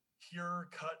no pure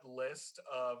cut list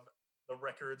of the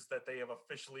records that they have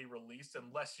officially released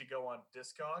unless you go on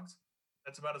Discogs.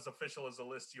 That's about as official as a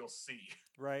list you'll see.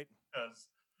 Right. Because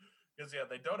yeah,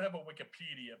 they don't have a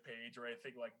Wikipedia page or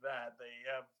anything like that.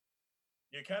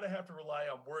 You kind of have to rely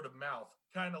on word of mouth,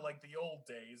 kind of like the old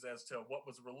days as to what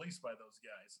was released by those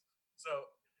guys. So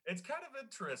it's kind of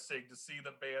interesting to see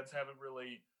that bands haven't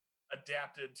really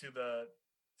adapted to the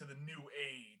new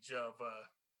age of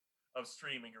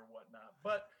streaming or whatnot.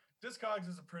 But Discogs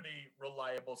is a pretty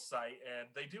reliable site, and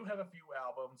they do have a few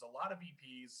albums, a lot of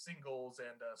EPs, singles,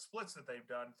 and splits that they've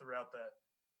done throughout the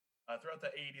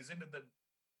 80s into the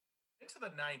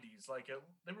 90s.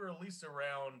 They were released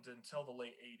around until the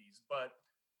late 80s, but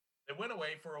they went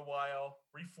away for a while,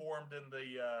 reformed in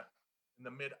the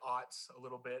mid-aughts a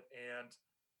little bit, and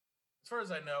as far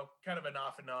as I know, kind of an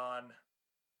off and on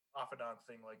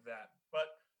thing like that.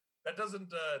 But that doesn't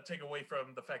take away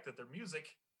from the fact that their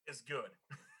music is good.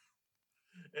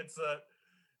 It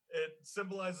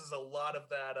symbolizes a lot of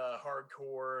that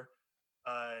hardcore,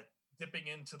 dipping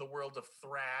into the world of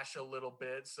thrash a little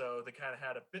bit. So they kind of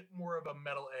had a bit more of a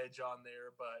metal edge on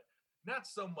there, but not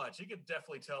so much. You could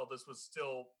definitely tell this was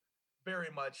still very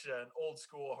much an old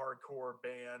school hardcore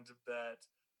band that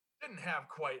didn't have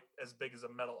quite as big as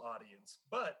a metal audience.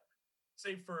 But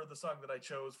save for the song that I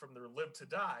chose from their Live to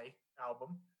Die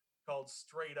album called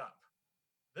Straight Up.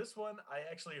 This one, I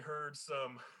actually heard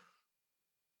some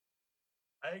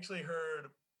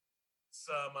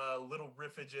little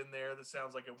riffage in there that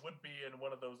sounds like it would be in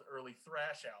one of those early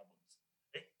thrash albums.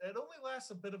 It only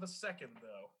lasts a bit of a second,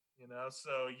 though,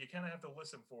 so you kind of have to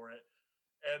listen for it.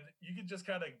 And you can just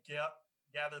kind of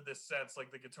gathered this sense,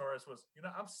 like the guitarist was,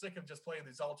 I'm sick of just playing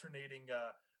these alternating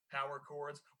power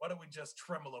chords. Why don't we just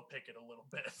tremolo pick it a little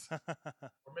bit?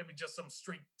 Or maybe just some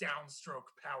straight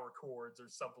downstroke power chords or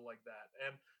something like that.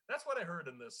 And that's what I heard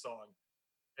in this song.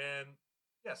 And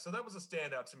yeah, so that was a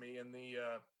standout to me in the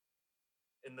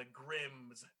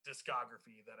Grimm's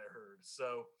discography that I heard.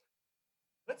 So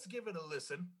let's give it a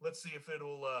listen. Let's see if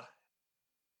it'll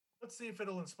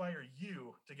inspire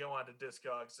you to go on to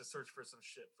Discogs to search for some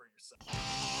shit for yourself.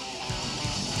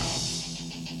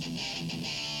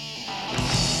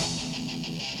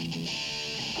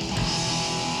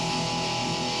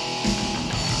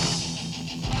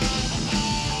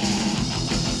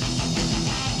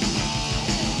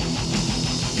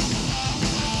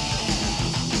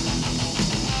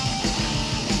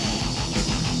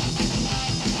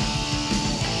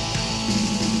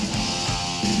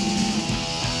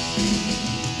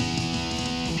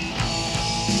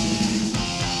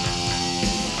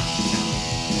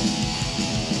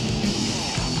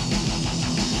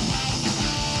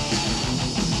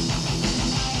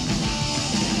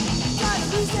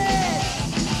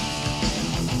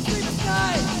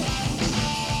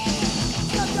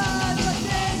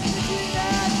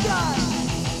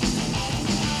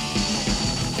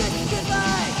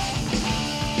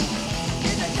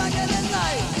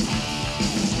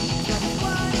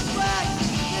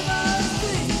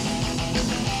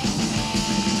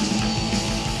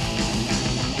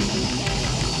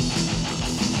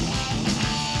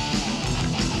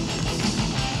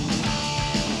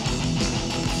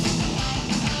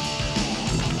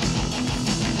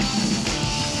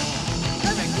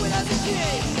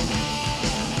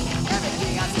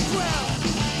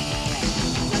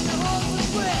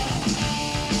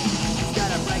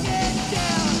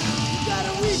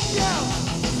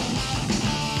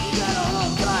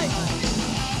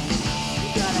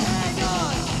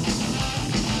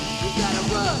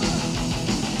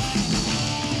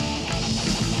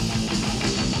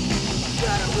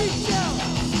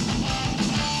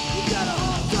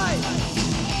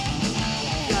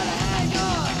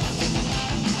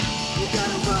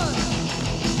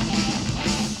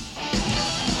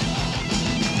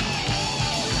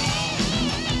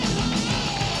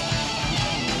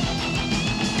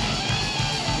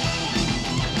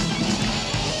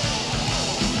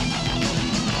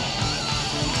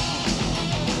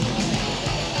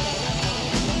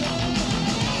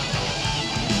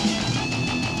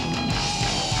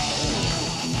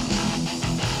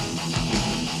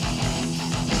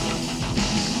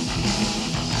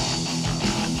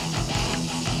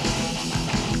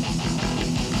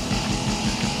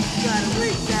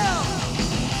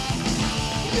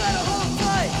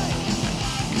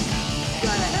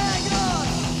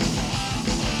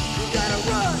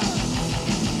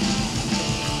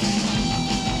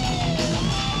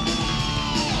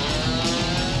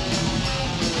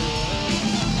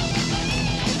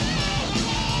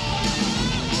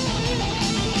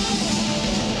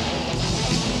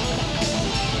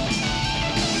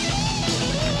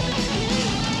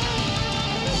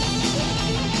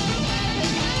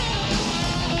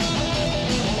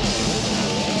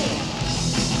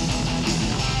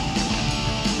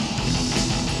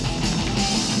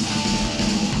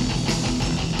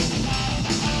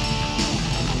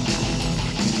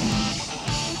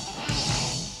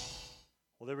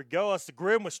 Go. Us the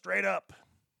Grimm was straight up.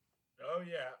 Oh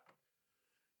yeah,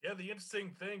 yeah. The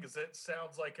interesting thing is, it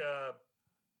sounds like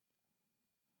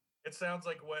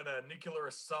when a Nuclear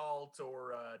Assault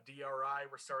or DRI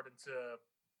were starting to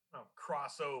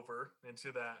cross over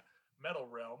into that metal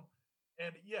realm,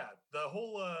 and the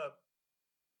whole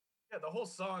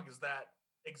song is that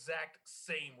exact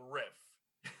same riff.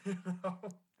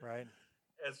 Right.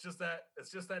 It's just that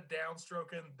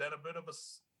downstroking, then a bit of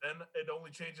then it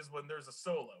only changes when there's a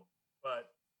solo.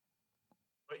 But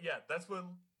yeah, that's what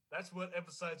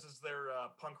emphasizes their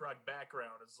punk rock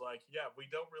background. It's like, we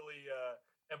don't really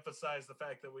emphasize the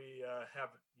fact that we have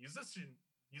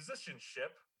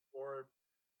musicianship, or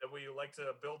that we like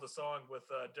to build a song with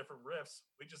different riffs.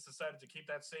 We just decided to keep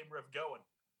that same riff going.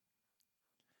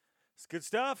 It's good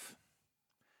stuff.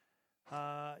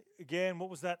 Again,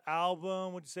 what was that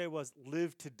album? What'd you say it was?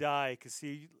 Live to Die. Because,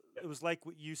 see, it was like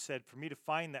what you said. For me to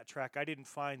find that track, I didn't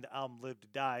find the album Live to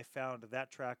Die. I found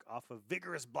that track off of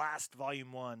Vigorous Blast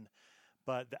Volume 1.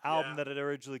 But the album that it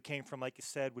originally came from, like you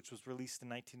said, which was released in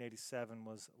 1987,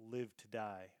 was Live to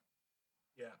Die.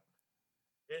 Yeah,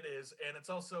 it is. And it's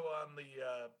also on the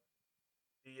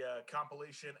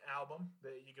compilation album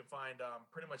that you can find on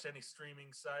pretty much any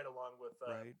streaming site, along with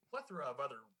a plethora of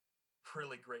other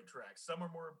really great tracks. Some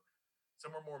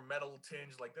Some are more metal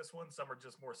tinged like this one. Some are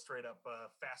just more straight up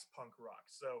fast punk rock.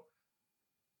 So,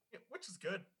 yeah, which is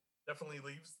good. Definitely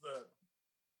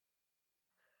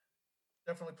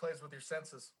definitely plays with your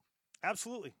senses.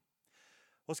 Absolutely.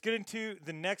 Let's get into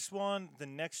the next one, the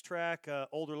next track,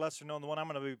 older, lesser known. The one I'm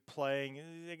going to be playing,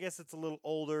 I guess it's a little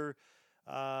older,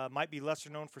 might be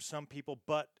lesser known for some people,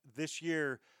 but this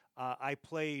year I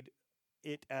played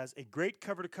it as a great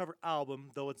cover-to-cover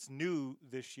album, though it's new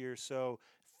this year. So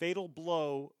Fatal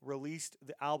Blow released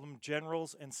the album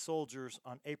Generals and Soldiers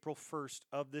on April 1st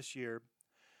of this year.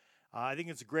 I think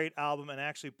it's a great album, and I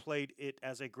actually played it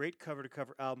as a great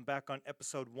cover-to-cover album back on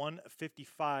episode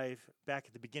 155 back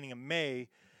at the beginning of May.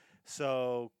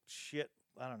 So,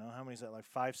 I don't know, how many is that, like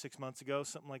 5-6 months ago,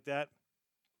 something like that?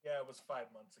 Yeah, it was 5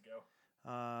 months ago.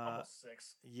 Almost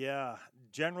 6. Yeah,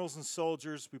 Generals and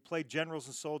Soldiers. We played Generals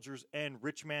and Soldiers and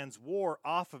Rich Man's War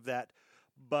off of that,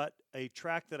 but a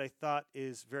track that I thought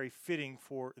is very fitting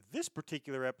for this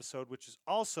particular episode, which is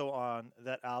also on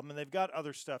that album, and they've got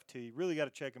other stuff too. You really got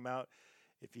to check them out.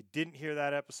 If you didn't hear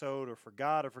that episode or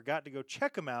forgot to go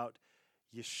check them out,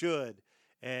 you should.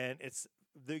 And it's,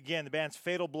 again, the band's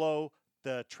Fatal Blow.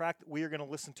 The track that we are going to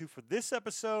listen to for this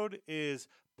episode is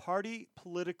Party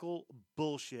Political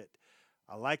Bullshit.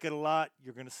 I like it a lot.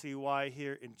 You're going to see why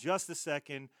here in just a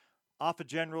second. Off of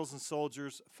Generals and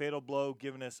Soldiers, Fatal Blow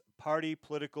giving us Party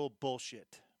Political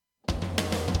Bullshit.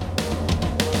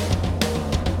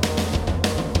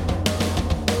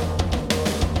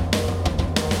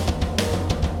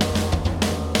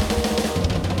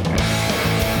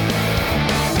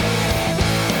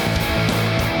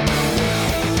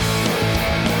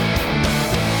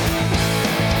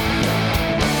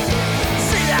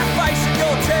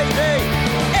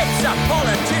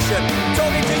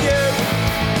 Talking to you.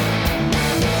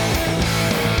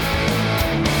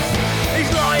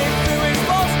 He's lying through his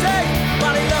false teeth,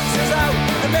 but he looks as though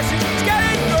the message is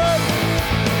getting through.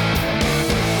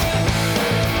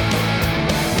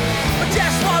 But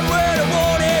just one word of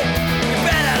warning, you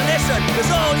better listen,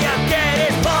 cause all you get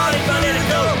is party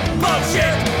political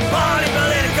bullshit. Party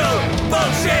political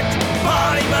bullshit.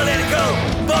 Party political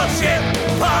bullshit.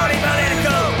 Party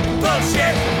political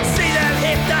bullshit. See them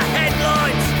hit the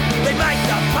headlines. They make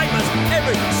the papers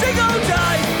every single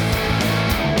day.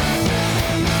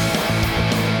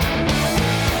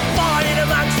 Fighting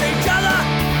amongst each other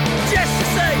just to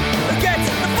see who gets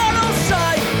the final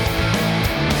say.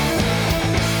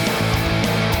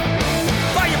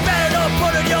 But you better not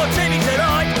put on your TV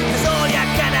tonight, cause all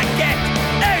you're gonna get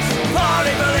is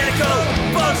party political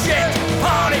bullshit.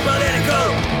 Party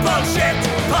political bullshit.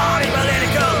 Party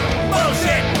political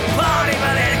bullshit. Party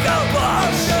political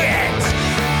bullshit.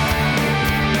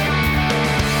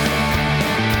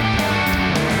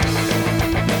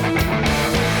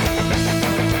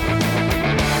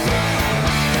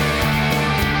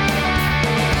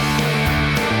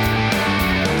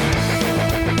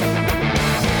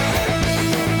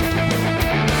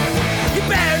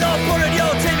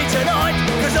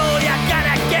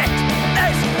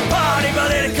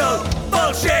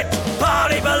 Bullshit,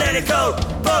 party political,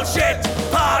 bullshit,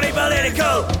 party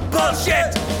political,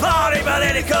 bullshit, party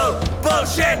political,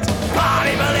 bullshit,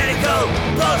 party political,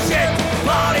 bullshit,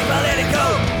 party political,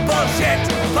 bullshit,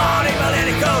 party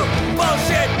political,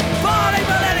 bullshit, party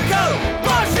political,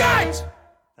 bullshit.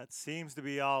 That seems to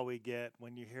be all we get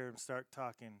when you hear them start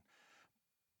talking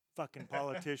fucking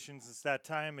politicians. It's that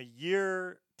time of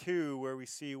year too where we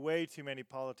see way too many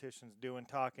politicians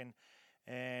talking.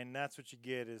 And that's what you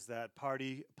get is that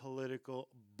party political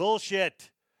bullshit.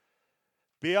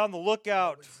 Be on the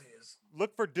lookout.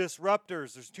 Look for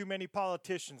disruptors. There's too many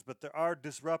politicians, but there are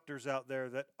disruptors out there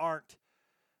that aren't.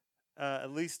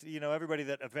 At least, everybody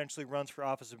that eventually runs for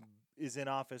office is in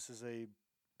office is a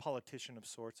politician of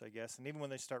sorts, I guess. And even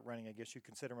when they start running, I guess you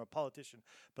consider them a politician.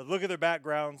 But look at their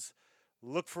backgrounds.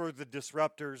 Look for the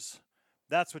disruptors.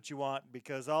 That's what you want,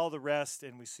 because all the rest,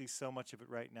 and we see so much of it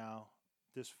right now,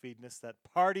 just feeding us that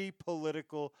party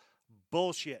political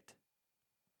bullshit.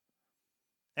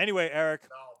 Anyway, Eric.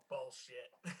 Oh,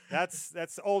 bullshit.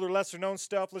 that's older, lesser known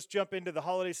stuff. Let's jump into the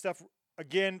holiday stuff.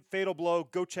 Again, Fatal Blow.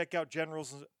 Go check out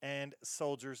Generals and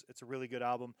Soldiers. It's a really good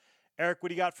album. Eric, what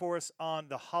do you got for us on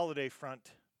the holiday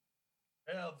front?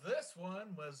 Well, this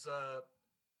one was,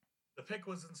 the pick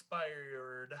was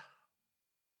inspired,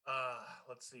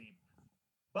 let's see,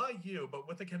 by you, but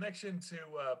with a connection to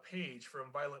Paige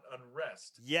from Violent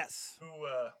Unrest. Yes. Who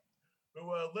a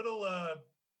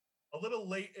little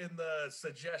late in the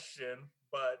suggestion,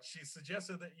 but she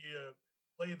suggested that you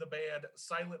play the band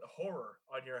Silent Horror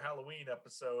on your Halloween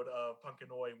episode of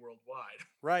Punkanoi Worldwide.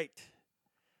 Right.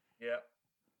 Yeah.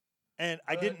 And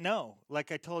I didn't know.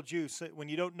 Like I told you, so when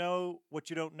you don't know what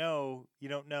you don't know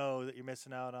that you're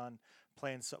missing out on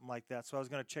playing something like that. So I was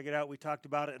going to check it out. We talked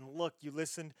about it, and look, you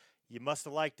listened. You must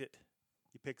have liked it.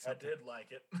 You picked something. I did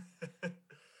like it.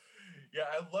 Yeah,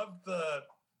 I love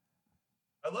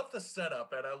the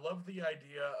setup, and I love the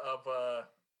idea of a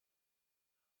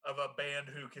band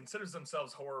who considers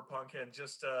themselves horror punk and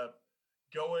just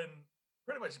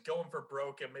pretty much going for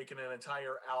broke and making an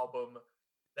entire album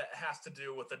that has to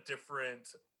do with a different,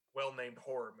 well-named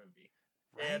horror movie.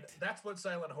 Right. And that's what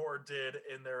Silent Horror did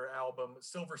in their album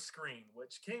Silver Screen,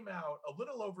 which came out a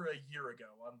little over a year ago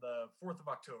on the 4th of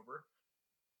October.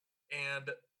 And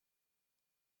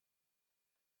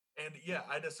yeah,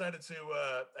 I decided to,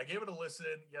 I gave it a listen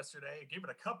yesterday. I gave it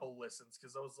a couple listens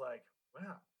because I was like,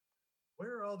 wow,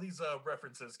 where are all these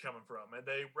references coming from? And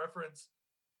they reference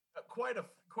quite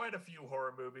a few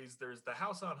horror movies. There's The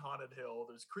House on Haunted Hill.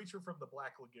 There's Creature from the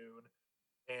Black Lagoon.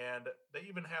 And they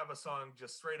even have a song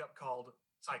just straight up called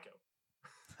Psycho.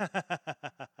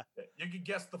 You can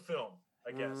guess the film,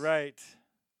 I guess. Right.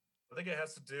 I think it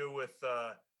has to do with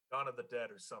Dawn of the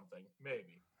Dead or something.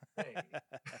 Maybe.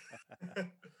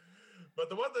 But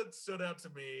the one that stood out to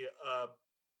me,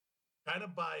 kind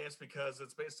of biased because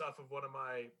it's based off of one of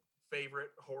my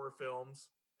favorite horror films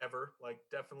ever, like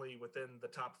definitely within the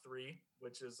top 3,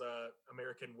 which is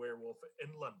American Werewolf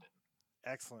in London.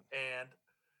 Excellent.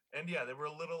 And yeah, they were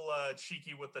a little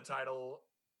cheeky with the title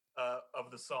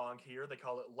of the song here. They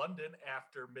call it London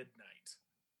After Midnight.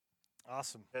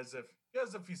 Awesome. As if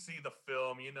you see the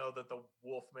film, you know that the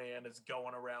Wolfman is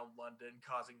going around London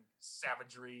causing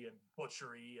savagery and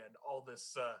butchery and all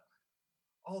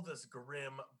this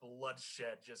grim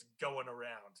bloodshed just going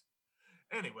around.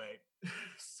 Anyway,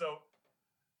 so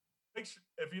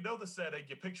if you know the setting,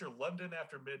 you picture London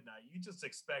after midnight, you just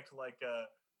expect like a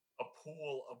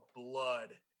pool of blood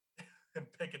in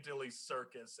Piccadilly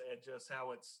Circus, and just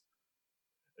how it's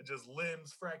just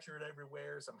limbs fractured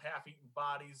everywhere, some half-eaten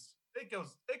bodies. It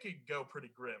could go pretty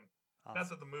grim. Awesome. Not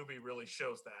that the movie really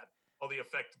shows that. All the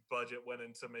effect budget went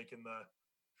into making the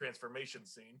transformation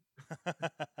scene.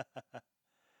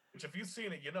 Which, if you've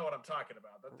seen it, you know what I'm talking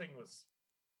about. That thing was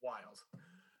wild.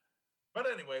 But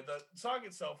anyway, the song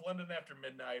itself, London After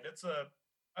Midnight, it's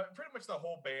pretty much the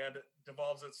whole band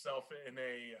devolves itself in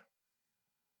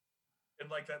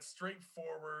like that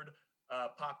straightforward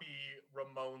Poppy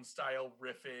Ramone style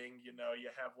riffing. You know, you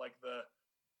have like the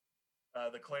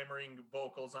clamoring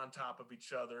vocals on top of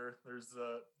each other. There's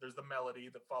the melody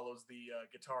that follows the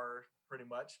guitar pretty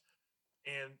much.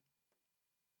 And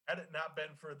had it not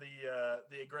been for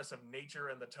the aggressive nature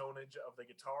and the tonage of the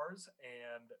guitars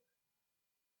and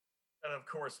of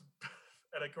course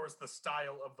the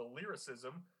style of the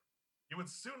lyricism, you would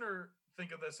sooner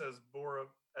think of this as more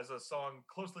as a song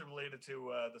closely related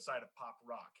to the side of pop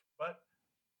rock, but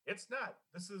it's not.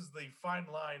 This is the fine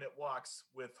line it walks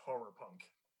with horror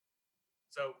punk.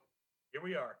 So here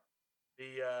we are,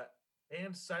 the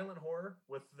band Silent Horror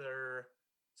with their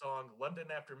song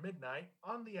London After Midnight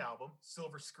on the album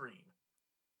Silver Screen.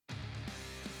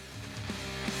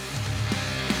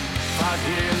 5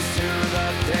 years to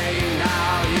the day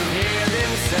now, you hear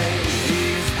them say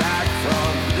he's back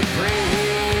from the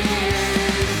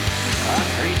grave, a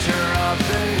creature of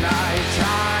the night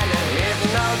trying to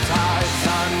hypnotize,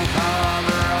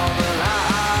 uncover all the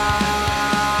lies.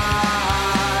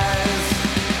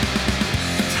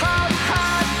 Top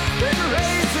hat and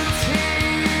razor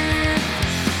teeth,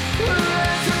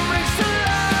 learn to reach the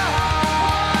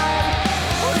light,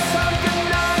 with sunken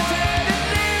eyes and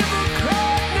an evil cry.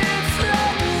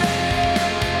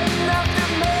 London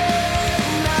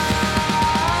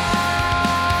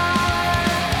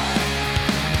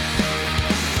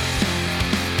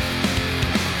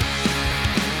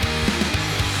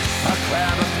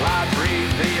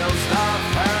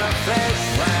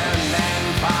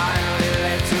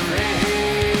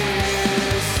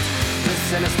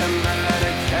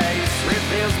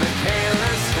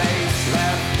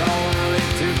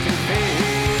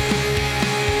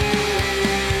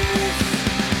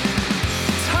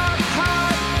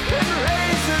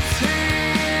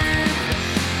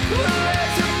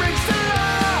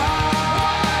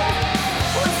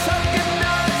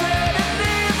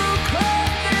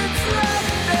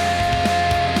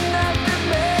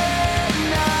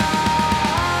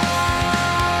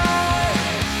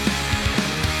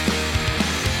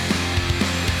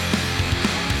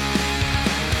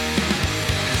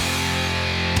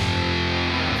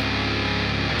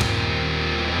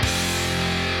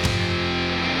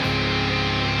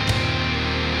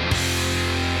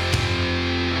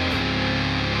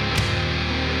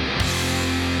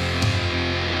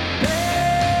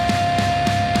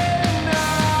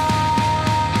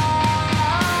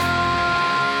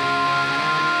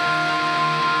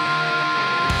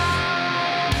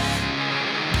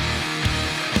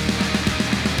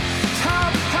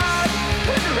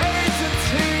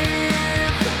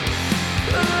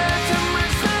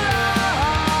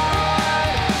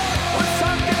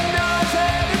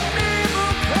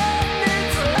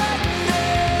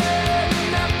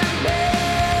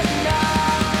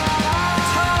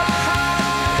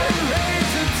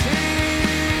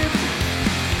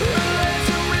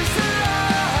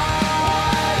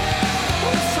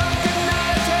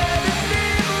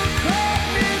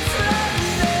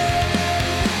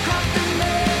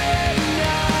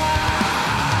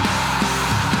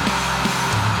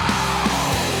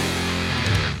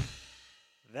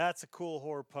cool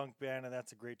horror punk band, and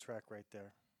that's a great track right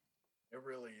there. It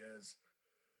really is.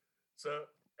 So,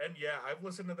 and yeah, I've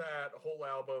listened to that whole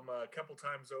album a couple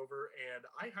times over, and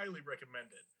I highly recommend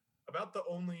it. About the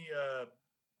only,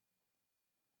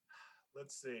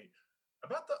 let's see,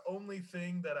 about the only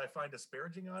thing that I find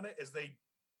disparaging on it is they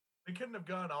couldn't have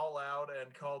gone all out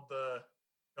and called the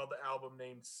album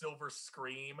name Silver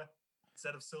Scream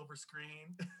instead of Silver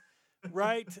Screen.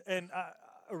 Right, and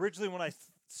originally when I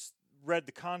read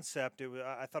the concept,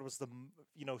 I thought it was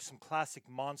some classic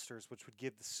monsters, which would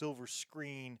give the Silver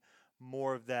Screen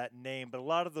more of that name. But a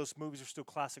lot of those movies are still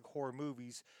classic horror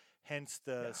movies, hence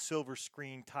the Silver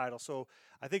Screen title. So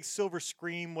I think Silver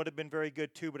Scream would have been very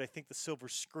good too, but I think the Silver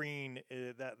Screen,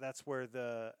 that's where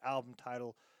the album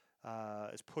title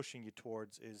is pushing you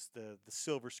towards, is the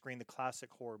Silver Screen, the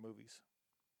classic horror movies.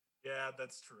 Yeah,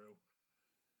 that's true.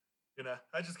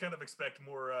 I just kind of expect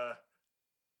more,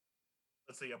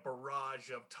 let's see, a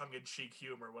barrage of tongue-in-cheek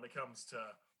humor when it comes to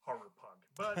horror punk.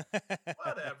 But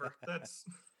whatever. That's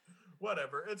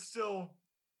whatever. It's still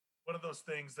one of those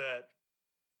things that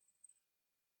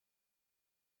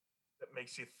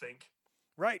makes you think.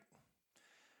 Right.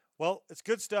 Well, it's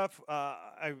good stuff.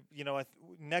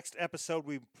 Next episode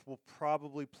we will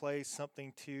probably play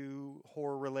something too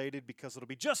horror related because it'll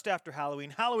be just after Halloween.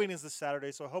 Halloween is this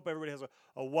Saturday, so I hope everybody has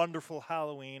a wonderful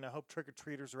Halloween. I hope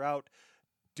trick-or-treaters are out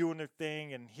doing their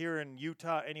thing. And here in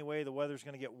Utah, anyway, the weather's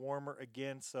going to get warmer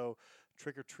again, so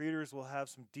trick-or-treaters will have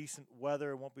some decent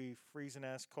weather. It won't be freezing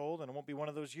ass cold, and it won't be one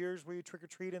of those years where you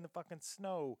trick-or-treat in the fucking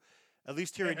snow. At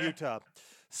least here in Utah.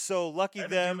 So lucky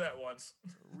them. I did that once.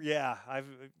 Yeah,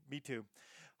 me too.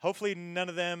 Hopefully none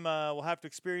of them will have to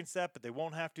experience that, but they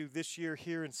won't have to this year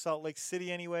here in Salt Lake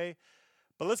City anyway.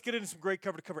 But let's get into some great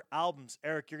cover-to-cover albums.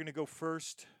 Eric, you're going to go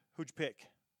first. Who'd you pick?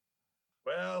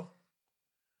 Well,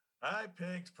 I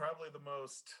picked probably the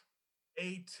most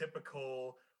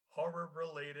atypical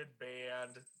horror-related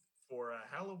band for a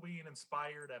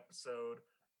Halloween-inspired episode.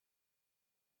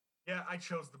 Yeah, I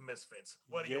chose the Misfits.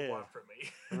 What do you want from me?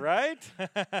 Right? I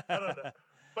don't know.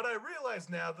 But I realize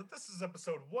now that this is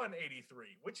episode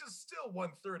 183, which is still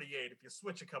 138 if you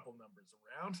switch a couple numbers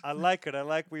around. I like it. I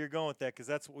like where you're going with that because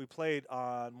that's what we played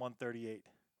on 138.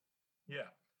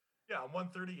 Yeah. Yeah, on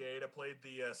 138, I played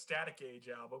the Static Age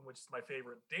album, which is my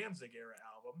favorite Danzig era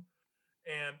album.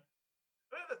 And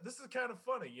this is kind of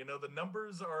funny. The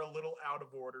numbers are a little out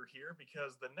of order here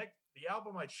because the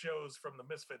album I chose from the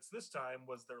Misfits this time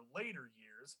was their later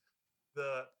years,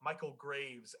 the Michael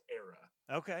Graves era.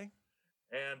 Okay.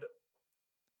 And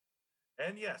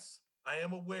yes, I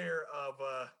am aware of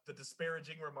the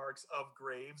disparaging remarks of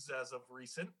Graves as of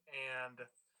recent, and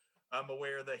I'm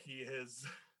aware that he is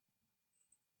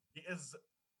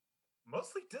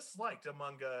mostly disliked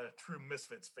among true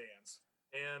Misfits fans.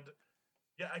 And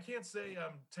yeah, I can't say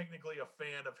I'm technically a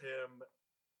fan of him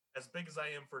as big as I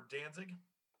am for Danzig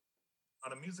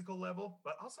on a musical level,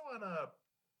 but also on a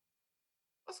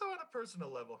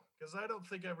personal level, because I don't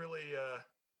think I really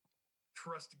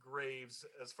trust Graves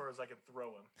as far as I can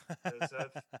throw him. I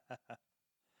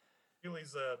feel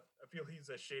he's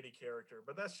a shady character,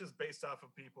 but that's just based off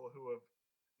of people who have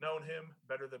known him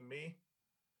better than me.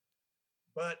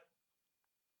 But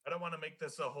I don't want to make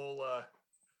this a whole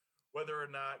whether or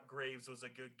not Graves was a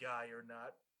good guy or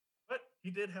not, but he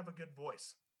did have a good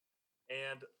voice.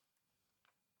 And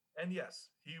yes,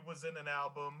 he was in an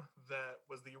album that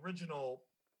was the original,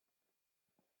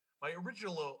 my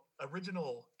original,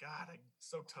 God, I'm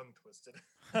so tongue twisted.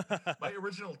 My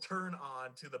original turn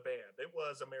on to the band. It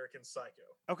was American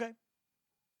Psycho. Okay.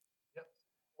 Yep.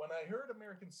 When I heard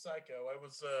American Psycho, it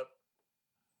was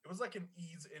like an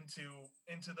ease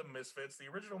into the Misfits. The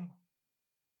original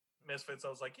Misfits, I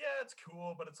was like, yeah, it's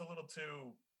cool, but it's a little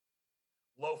too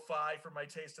lo-fi for my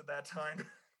taste at that time.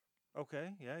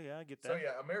 Okay, yeah, I get that. So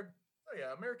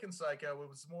American Psycho, it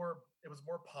was more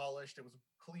polished, it was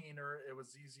cleaner, it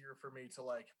was easier for me to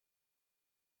like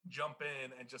jump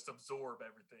in and just absorb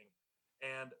everything.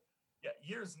 And yeah,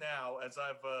 years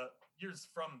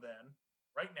from then,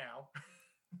 right now,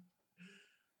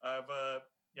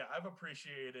 I've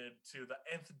appreciated to the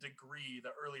nth degree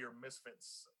the earlier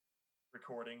Misfits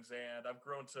recordings, and I've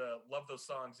grown to love those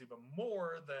songs even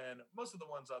more than most of the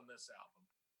ones on this album.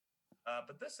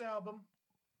 But this album,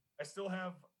 I still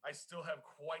have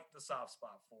quite the soft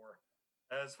spot for.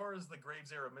 As far as the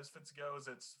Graves era Misfits goes,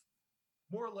 it's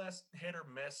more or less hit or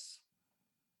miss,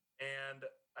 and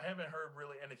I haven't heard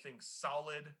really anything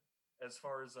solid as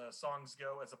far as songs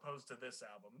go, as opposed to this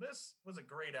album. This was a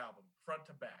great album, front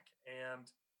to back,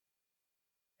 and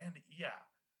yeah,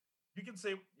 you can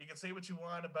say what you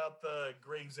want about the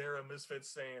Graves era Misfits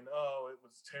saying, "Oh, it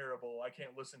was terrible. I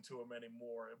can't listen to them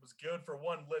anymore. It was good for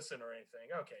one listen or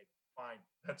anything." Okay, fine.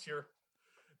 That's your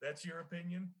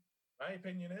opinion. My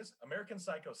opinion is American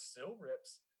Psycho still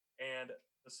rips, and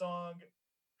the songs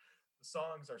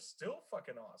are still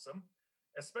fucking awesome,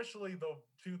 especially the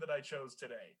two that I chose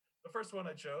today. The first one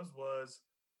I chose was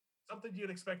something you'd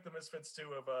expect the Misfits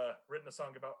to have written a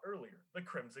song about earlier, the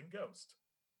Crimson Ghost.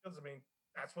 Because, I mean,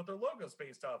 that's what their logo's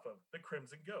based off of, the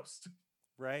Crimson Ghost.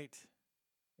 Right.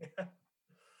 Yeah.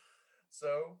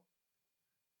 So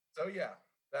yeah,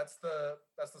 that's the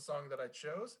song that I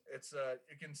chose. It's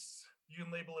you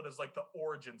can label it as like the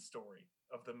origin story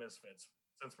of the Misfits,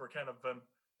 since we're kind of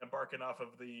embarking off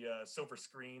of the Silver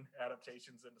Screen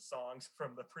adaptations into songs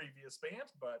from the previous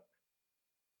band, but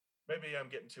maybe I'm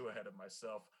getting too ahead of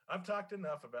myself. I've talked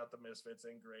enough about the Misfits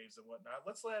and Graves and whatnot.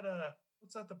 Let's let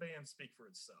the band speak for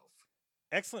itself.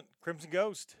 Excellent. Crimson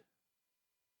Ghost.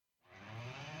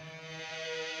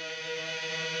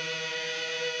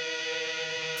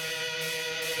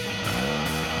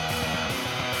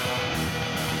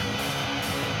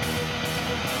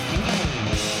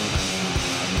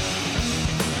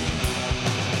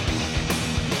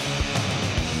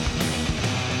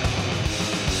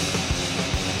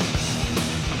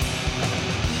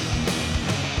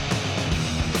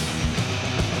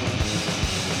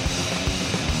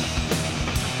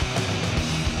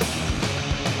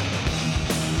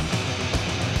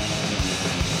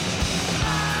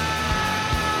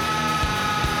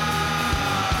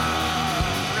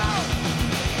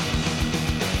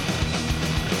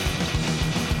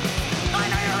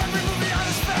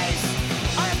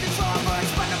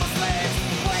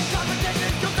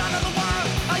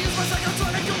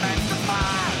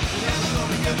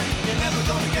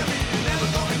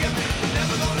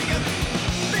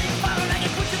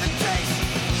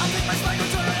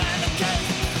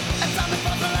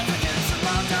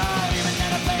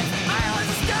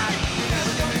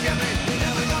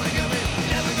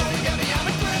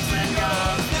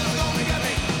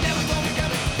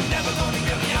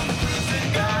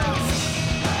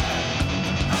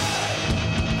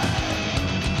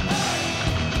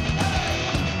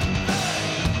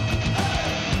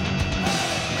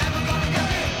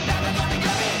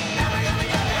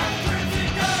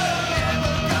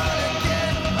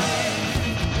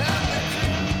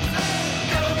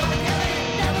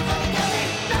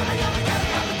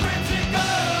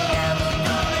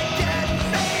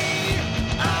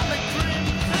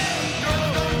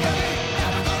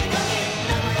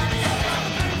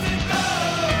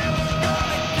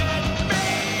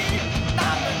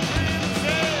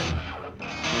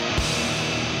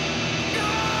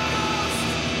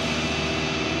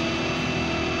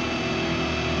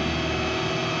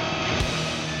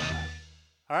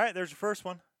 All right, there's your first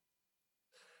one.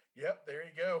 Yep, there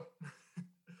you go.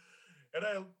 And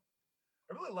I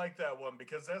really like that one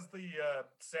because as the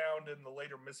sound in the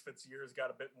later Misfits years got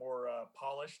a bit more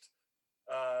polished,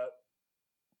 yeah,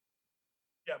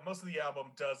 most of the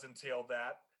album does entail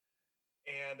that.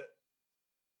 And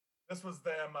this was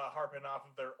them harping off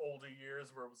of their older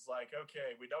years where it was like,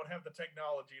 okay, we don't have the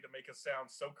technology to make a sound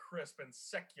so crisp and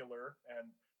secular,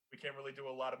 and we can't really do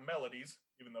a lot of melodies,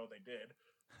 even though they did.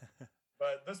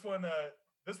 But this one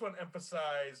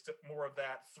emphasized more of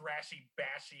that thrashy,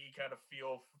 bashy kind of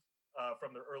feel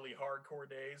from their early hardcore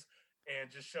days, and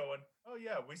just showing, oh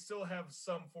yeah, we still have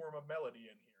some form of melody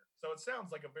in here. So it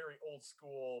sounds like a very old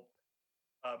school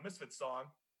Misfits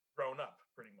song, grown up,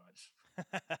 pretty much.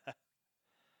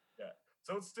 Yeah,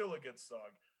 so it's still a good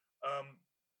song.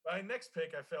 My next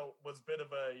pick I felt was a bit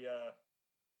of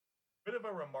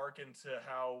a remark into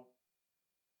how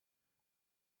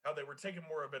they were taking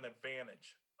more of an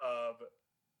advantage of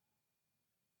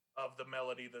the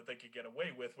melody that they could get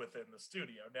away with within the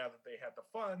studio now that they had the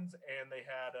funds, and they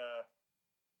had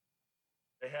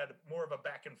more of a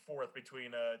back and forth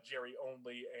between Jerry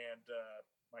Only and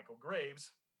Michael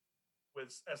Graves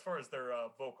with as far as their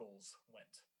vocals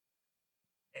went.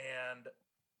 And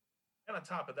on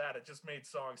top of that, it just made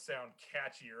songs sound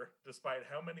catchier, despite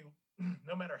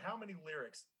no matter how many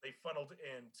lyrics they funneled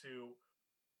into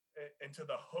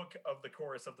the hook of the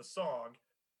chorus of the song,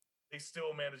 they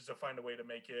still managed to find a way to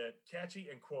make it catchy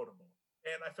and quotable.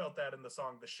 And I felt that in the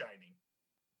song The Shining.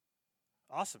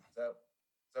 Awesome.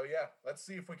 So yeah, let's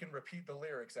see if we can repeat the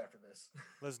lyrics after this.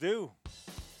 Let's do.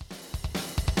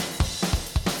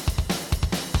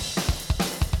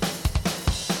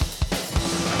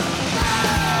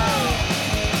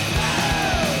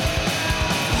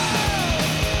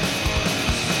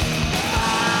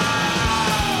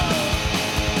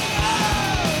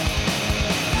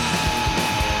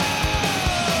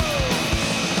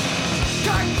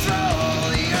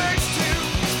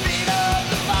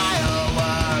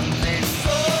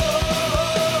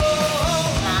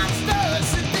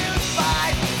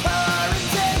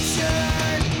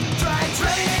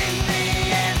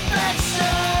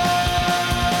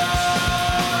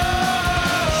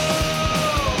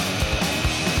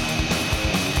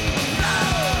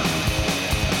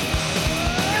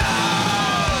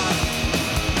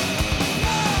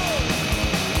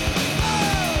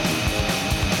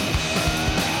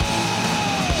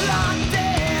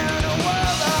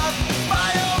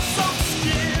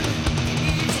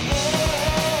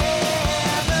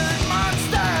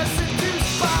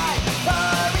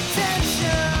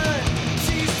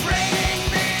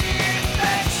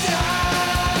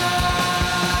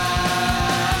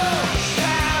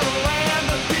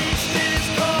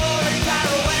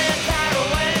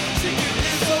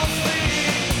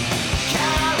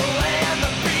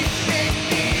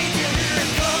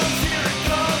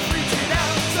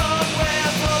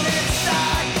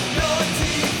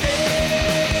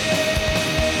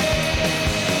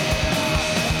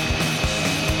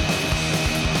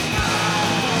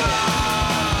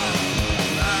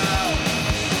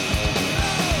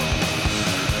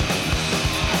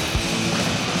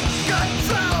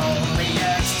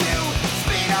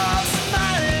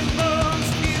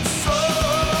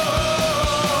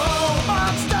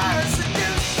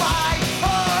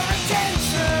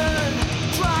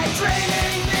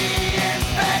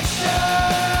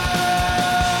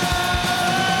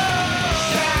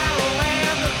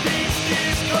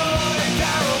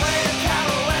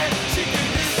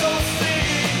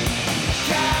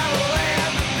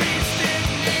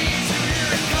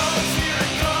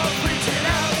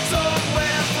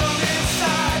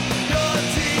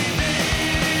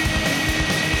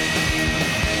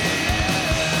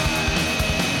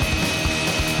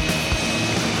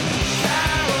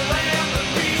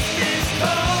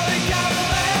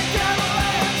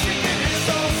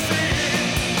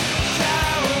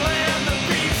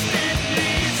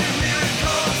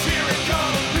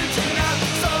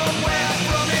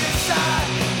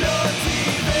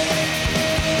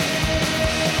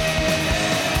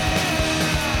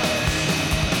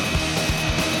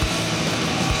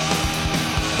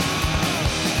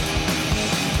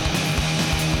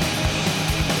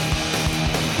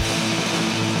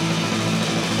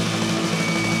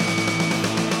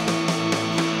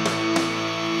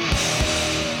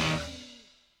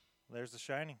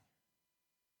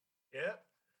 Yep.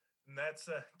 And that's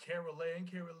Carol Ann,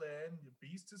 the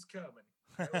beast is coming.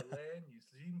 Carol Ann, you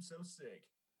seem so sick.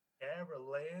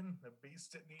 Carol Ann, the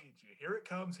beast that needs you. Here it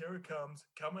comes,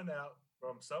 coming out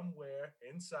from somewhere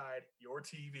inside your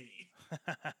TV.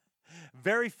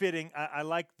 Very fitting. I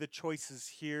like the choices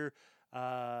here.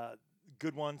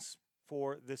 Good ones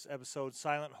for this episode.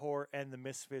 Silent Horror and The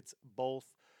Misfits, both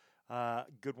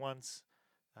good ones.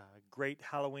 Great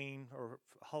Halloween or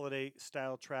holiday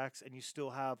style tracks, and you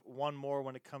still have one more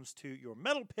when it comes to your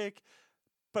metal pick,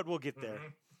 but we'll get there.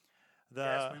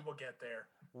 Yes, we will get there.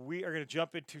 We are going to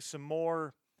jump into some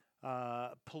more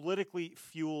politically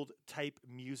fueled type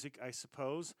music, I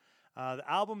suppose. The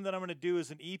album that I'm going to do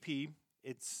is an EP.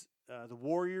 It's The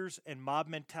Warriors and Mob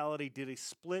Mentality did a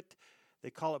split. They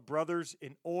call it Brothers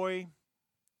in Oi.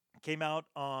 It came out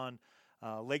on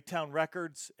Lake Town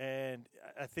Records, and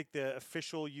I think the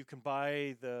official, you can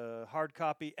buy the hard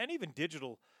copy and even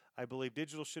digital. I believe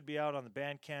digital should be out on the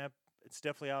Bandcamp. It's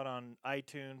definitely out on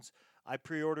iTunes. I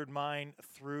pre-ordered mine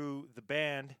through the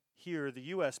band here, the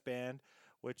U.S. band,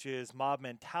 which is Mob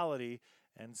Mentality.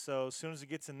 And so as soon as it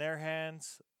gets in their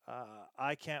hands,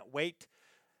 I can't wait.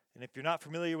 And if you're not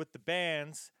familiar with the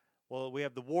bands, well, we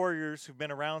have the Warriors, who've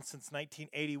been around since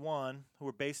 1981, who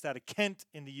are based out of Kent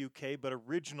in the UK, but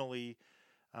originally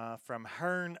from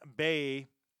Herne Bay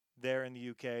there in the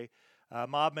UK.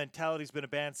 Mob Mentality's been a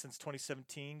band since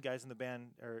 2017. Guys in the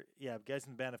band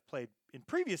have played in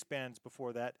previous bands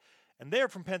before that, and they're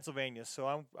from Pennsylvania. So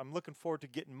I'm looking forward to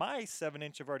getting my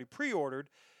 7-inch. I've already pre-ordered.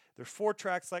 There's 4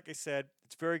 tracks, like I said.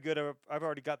 It's very good. I've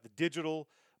already got the digital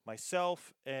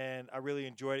myself, and I really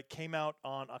enjoyed it. Came out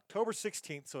on October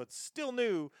 16th, so it's still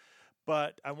new,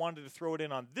 but I wanted to throw it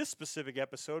in on this specific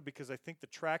episode because I think the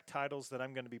track titles that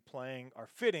I'm going to be playing are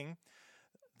fitting.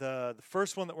 The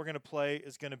first one that we're going to play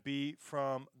is going to be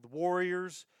from the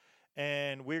Warriors,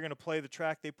 and we're going to play the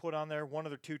track they put on there, one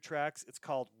of their 2 tracks. It's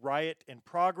called Riot in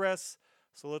Progress.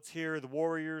 So let's hear the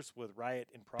Warriors with Riot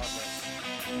in Progress.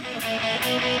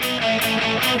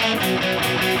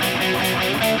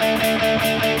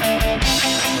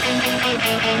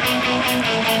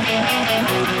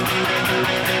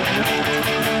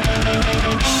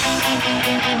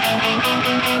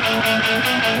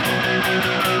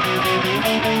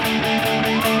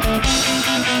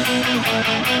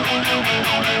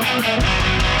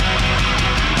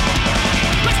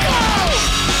 Let's go!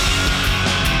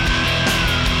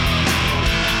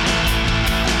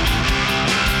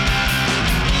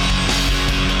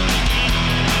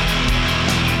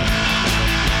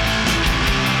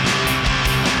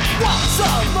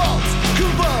 Summons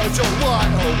converge on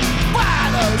Whitehall,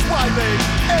 banners waving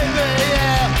in the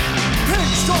air.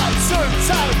 Pinstripe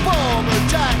suits and bomber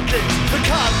jackets, the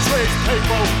country's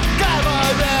people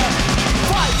gather there.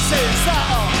 Faces that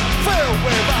are filled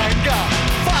with anger,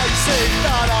 facing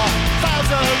another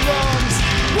 1,000 wrongs,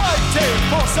 waiting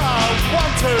for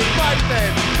someone to make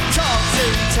them chance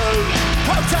into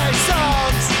protest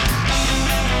songs.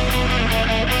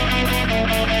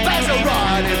 There's a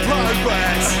ride in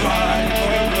progress.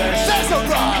 There's a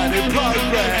ride in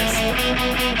progress.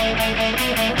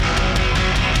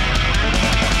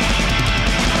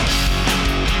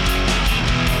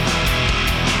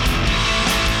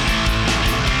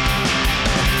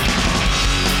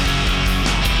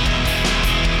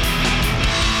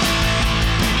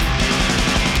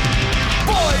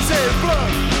 Boys in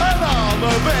blue and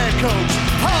armored vehicles,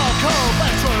 hardcore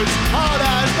veterans, hard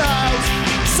as nails.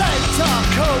 Satan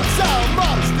calls out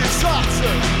most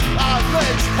destruction,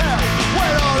 unleash hell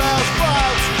when all else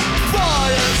fails.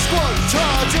 Fire squads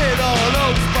charging on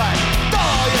horseback,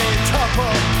 dying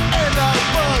topple in the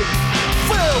boot.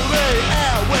 Fill the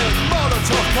air with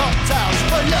Molotov cocktails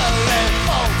for urine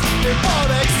faults in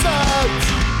body suits.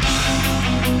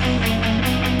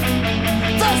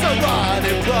 There's a ride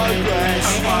in progress.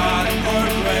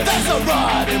 There's a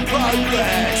ride in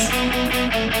progress.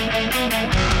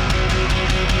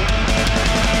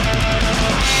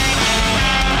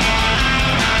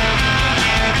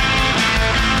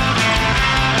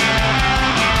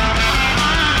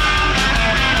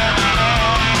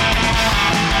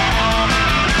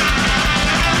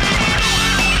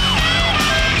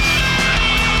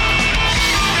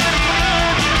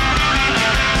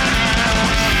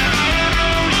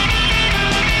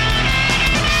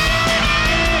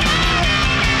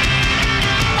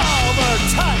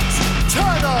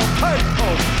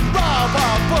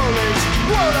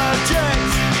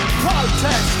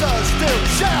 Protesters still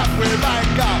shout with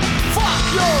anger. Fuck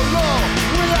your law,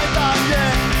 we ain't done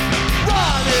yet.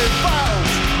 Running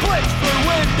battles, blitz through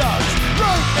windows,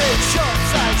 looting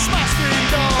shops and smashing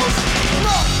doors.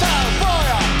 Knockdown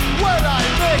fire with a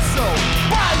missile,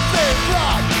 bathed in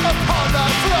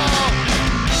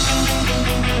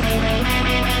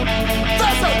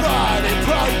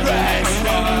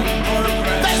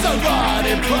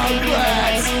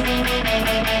progress.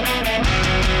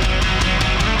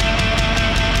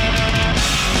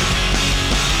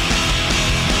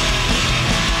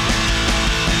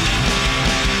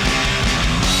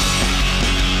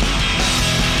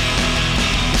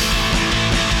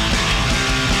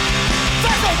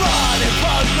 That's a run in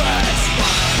progress.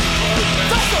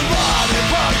 That's a run in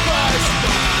progress.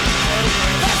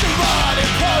 That's a run in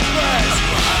progress.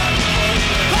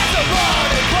 That's a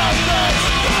run in progress.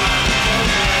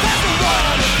 That's a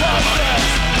run in progress.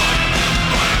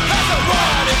 That's a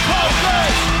run in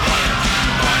progress.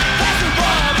 That's a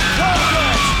run in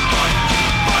progress.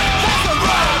 That's a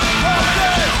run in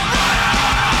progress.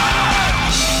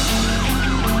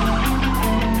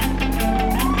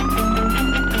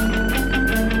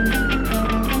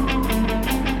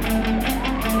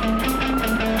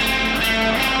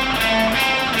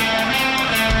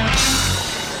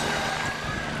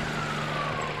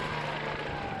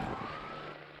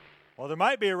 Well, there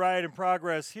might be a riot in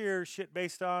progress here, shit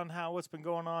based on how what's been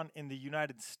going on in the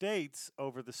United States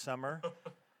over the summer. Oh,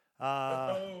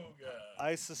 God.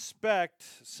 I suspect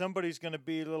somebody's going to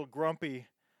be a little grumpy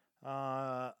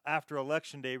after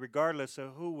Election Day, regardless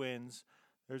of who wins.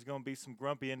 There's going to be some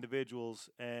grumpy individuals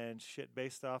and shit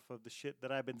based off of the shit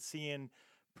that I've been seeing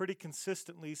pretty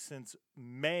consistently since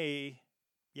May.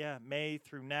 Yeah, May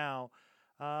through now.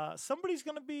 Somebody's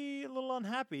going to be a little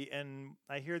unhappy, and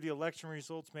I hear the election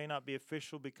results may not be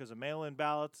official because of mail-in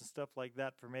ballots and stuff like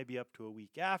that for maybe up to a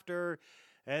week after,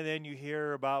 and then you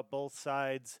hear about both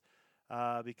sides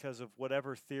because of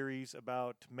whatever theories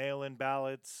about mail-in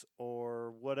ballots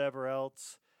or whatever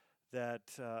else, that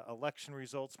election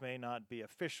results may not be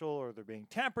official or they're being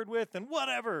tampered with and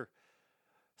whatever.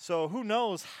 So who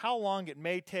knows how long it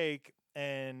may take,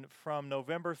 and from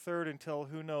November 3rd until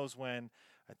who knows when,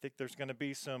 I think there's going to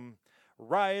be some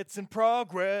riots in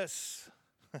progress.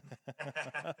 Oh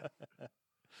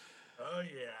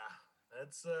yeah,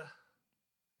 that's I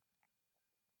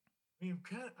mean,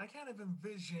 I kind of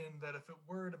envision that if it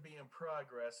were to be in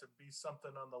progress, it'd be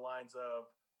something on the lines of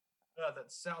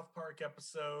that South Park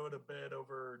episode a bit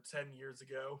over 10 years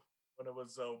ago when it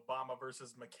was Obama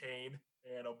versus McCain,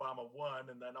 and Obama won,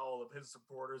 and then all of his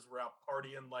supporters were out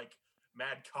partying like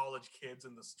mad college kids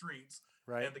in the streets.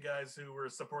 Right. And the guys who were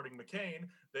supporting McCain,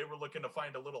 they were looking to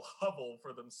find a little hovel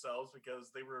for themselves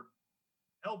because they were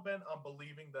hell-bent on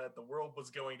believing that the world was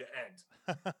going to end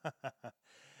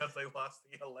because they lost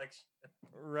the election.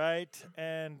 Right.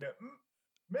 And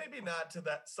maybe not to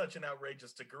that such an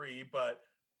outrageous degree, but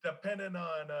depending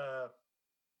on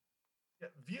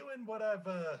viewing what I've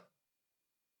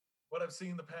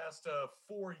seen the past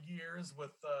 4 years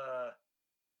with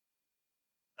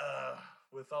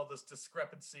all this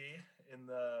discrepancy in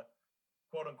the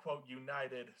quote-unquote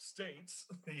United States,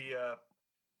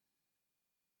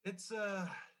 it's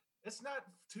not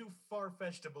too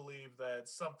far-fetched to believe that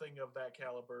something of that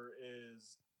caliber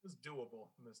is doable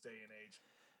in this day and age.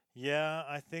 yeah,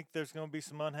 I think there's going to be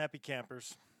some unhappy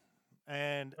campers.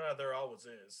 And There always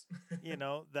is. you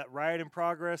know, that riot in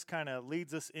progress kind of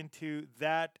leads us into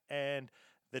that. And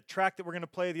the track that we're going to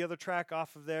play, the other track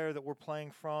off of there that we're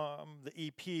playing from the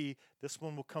EP, this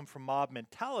one will come from Mob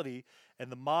Mentality.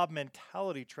 And the Mob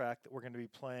Mentality track that we're going to be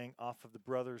playing off of the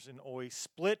Brothers in Oi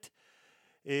split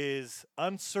is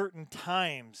Uncertain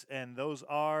Times. And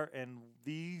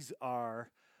these are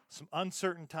some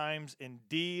uncertain times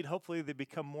indeed. Hopefully they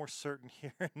become more certain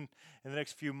here in the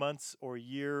next few months or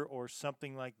year or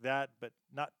something like that, but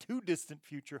not too distant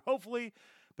future, hopefully.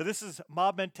 But this is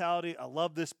Mob Mentality. I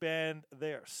love this band.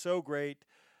 They are so great.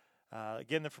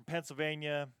 Again, they're from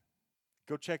Pennsylvania.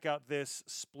 Go check out this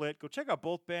split. Go check out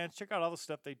both bands. Check out all the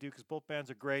stuff they do because both bands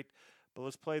are great. But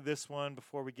let's play this one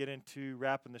before we get into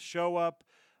wrapping the show up.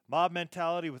 Mob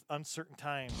Mentality with Uncertain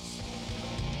Times.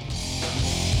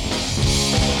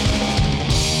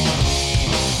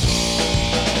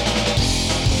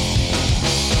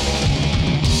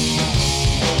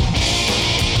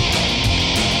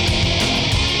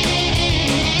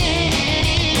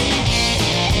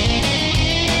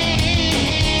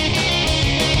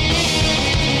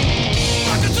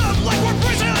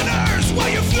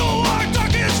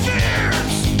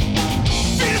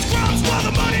 While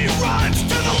the money runs to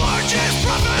the largest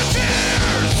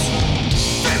profiteers,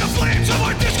 fan the flames of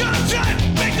our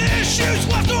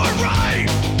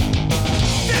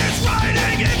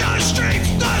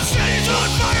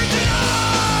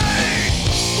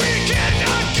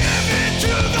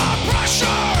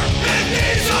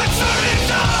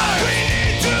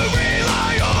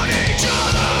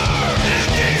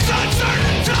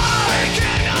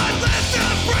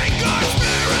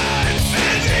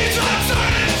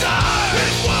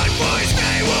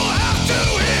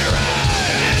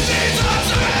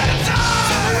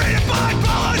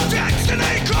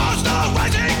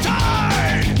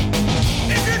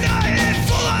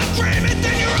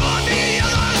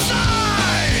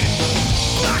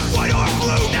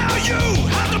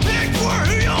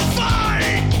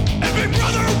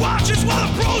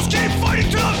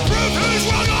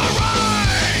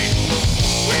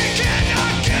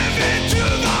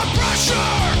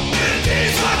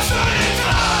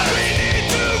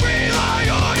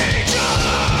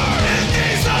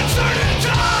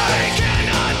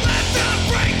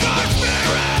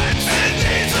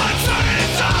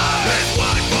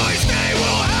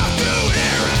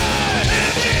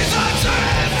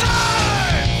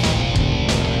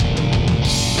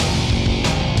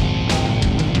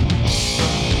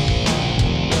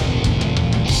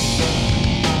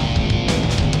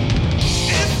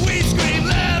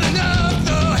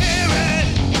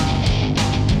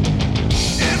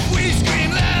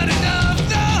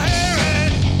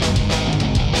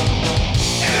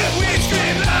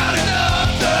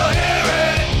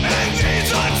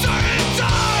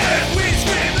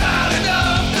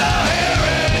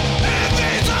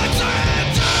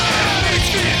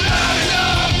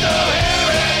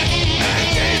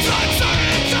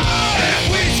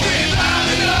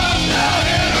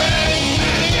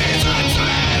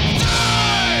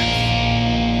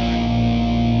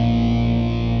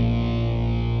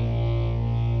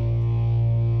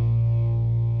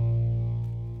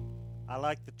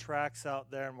the tracks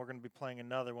out there, and we're going to be playing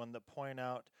another one that point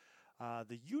out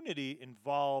the unity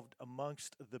involved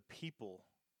amongst the people.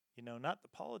 You know, not the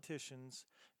politicians,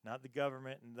 not the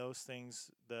government, and those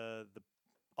things.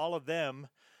 All of them,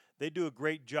 they do a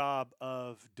great job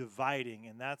of dividing,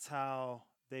 and that's how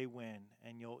they win.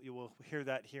 And you will hear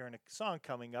that here in a song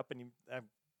coming up, and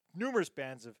numerous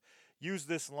bands have used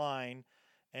this line,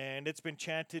 and it's been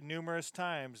chanted numerous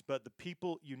times. But the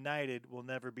people united will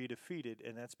never be defeated,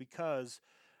 and that's because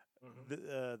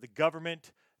the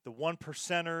government, the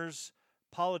 1%ers,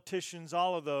 politicians,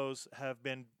 all of those have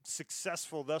been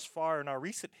successful thus far in our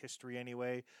recent history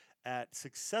anyway at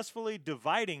successfully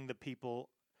dividing the people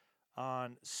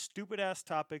on stupid-ass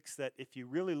topics that if you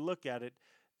really look at it,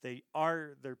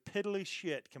 they're piddly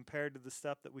shit compared to the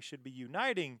stuff that we should be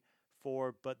uniting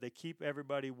for, but they keep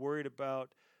everybody worried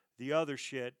about the other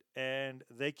shit, and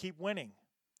they keep winning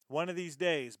one of these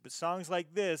days. But songs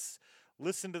like this,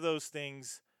 listen to those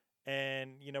things,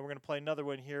 and, you know, we're going to play another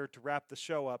one here to wrap the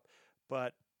show up.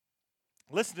 But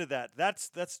listen to that.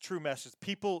 That's true message.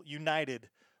 People united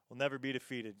will never be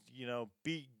defeated. You know,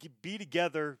 be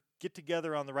together, get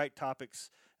together on the right topics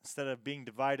instead of being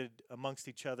divided amongst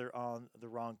each other on the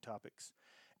wrong topics.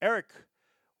 Eric,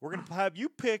 we're going to have you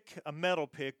pick a metal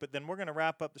pick, but then we're going to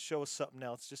wrap up the show with something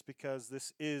else just because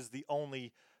this is the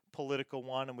only political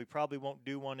one, and we probably won't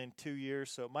do one in 2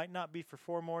 years, so it might not be for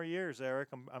 4 more years, Eric.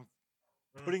 I'm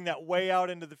putting that way out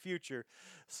into the future.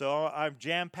 So I'm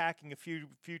jam-packing a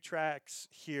few tracks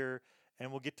here,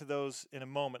 and we'll get to those in a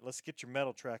moment. Let's get your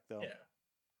metal track, though. Yeah.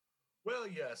 Well,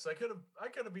 yes, I could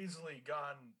have easily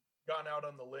gone out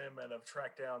on the limb and have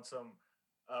tracked down some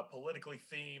politically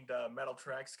themed metal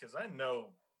tracks because I know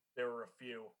there were a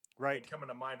few. Right. Coming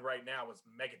to mind right now is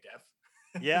Megadeth.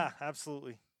 Yeah,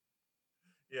 absolutely.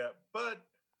 Yeah, but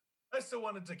I still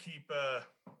wanted to keep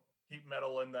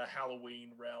metal in the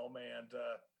Halloween realm, and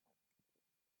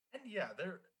yeah,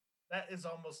 that is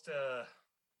almost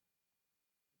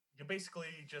you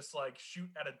basically just like shoot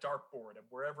at a dartboard, and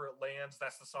wherever it lands,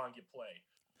 that's the song you play.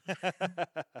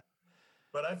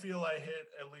 But I feel I hit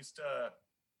at least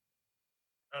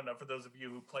I don't know, for those of you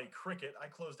who play cricket, I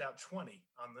closed out 20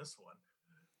 on this one.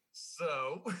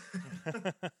 So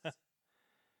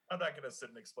I'm not going to sit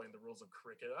and explain the rules of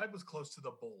cricket. I was close to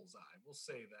the bullseye. We'll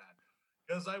say that.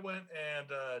 Because I went and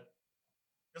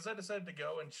because I decided to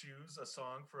go and choose a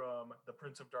song from the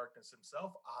Prince of Darkness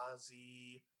himself,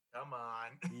 Ozzy. Come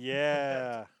on.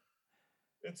 Yeah.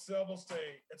 It's almost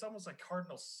a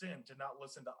cardinal sin to not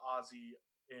listen to Ozzy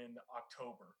in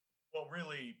October. Well,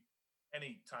 really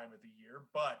any time of the year,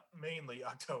 but mainly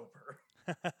October.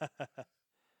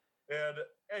 And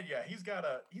yeah, he's got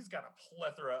a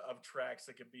plethora of tracks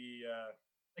that could be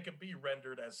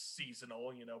rendered as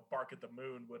seasonal. You know, Bark at the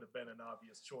Moon would have been an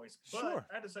obvious choice, but Sure.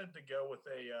 I decided to go with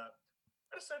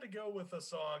a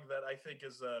song that I think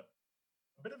is a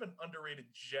bit of an underrated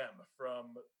gem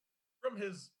from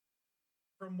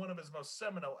one of his most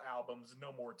seminal albums,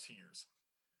 No More Tears.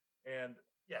 And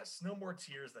yes, No More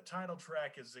Tears. The title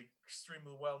track is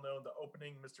extremely well known. The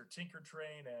opening, Mr. Tinker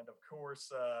Train, and of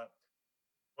course,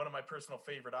 one of my personal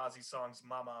favorite Ozzy songs,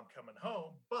 Mama, I'm Coming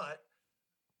Home. But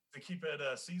to keep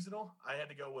it seasonal, I had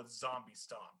to go with Zombie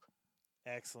Stomp.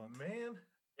 Excellent. Man,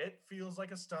 it feels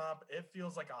like a stomp. It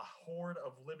feels like a horde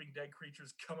of living dead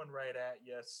creatures coming right at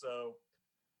you. So,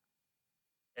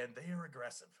 and they are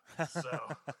aggressive. So,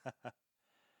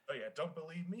 oh yeah, don't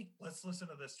believe me? Let's listen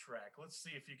to this track. Let's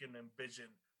see if you can envision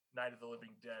Night of the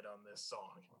Living Dead on this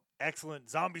song. Excellent.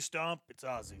 Zombie Stomp. It's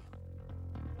Ozzy.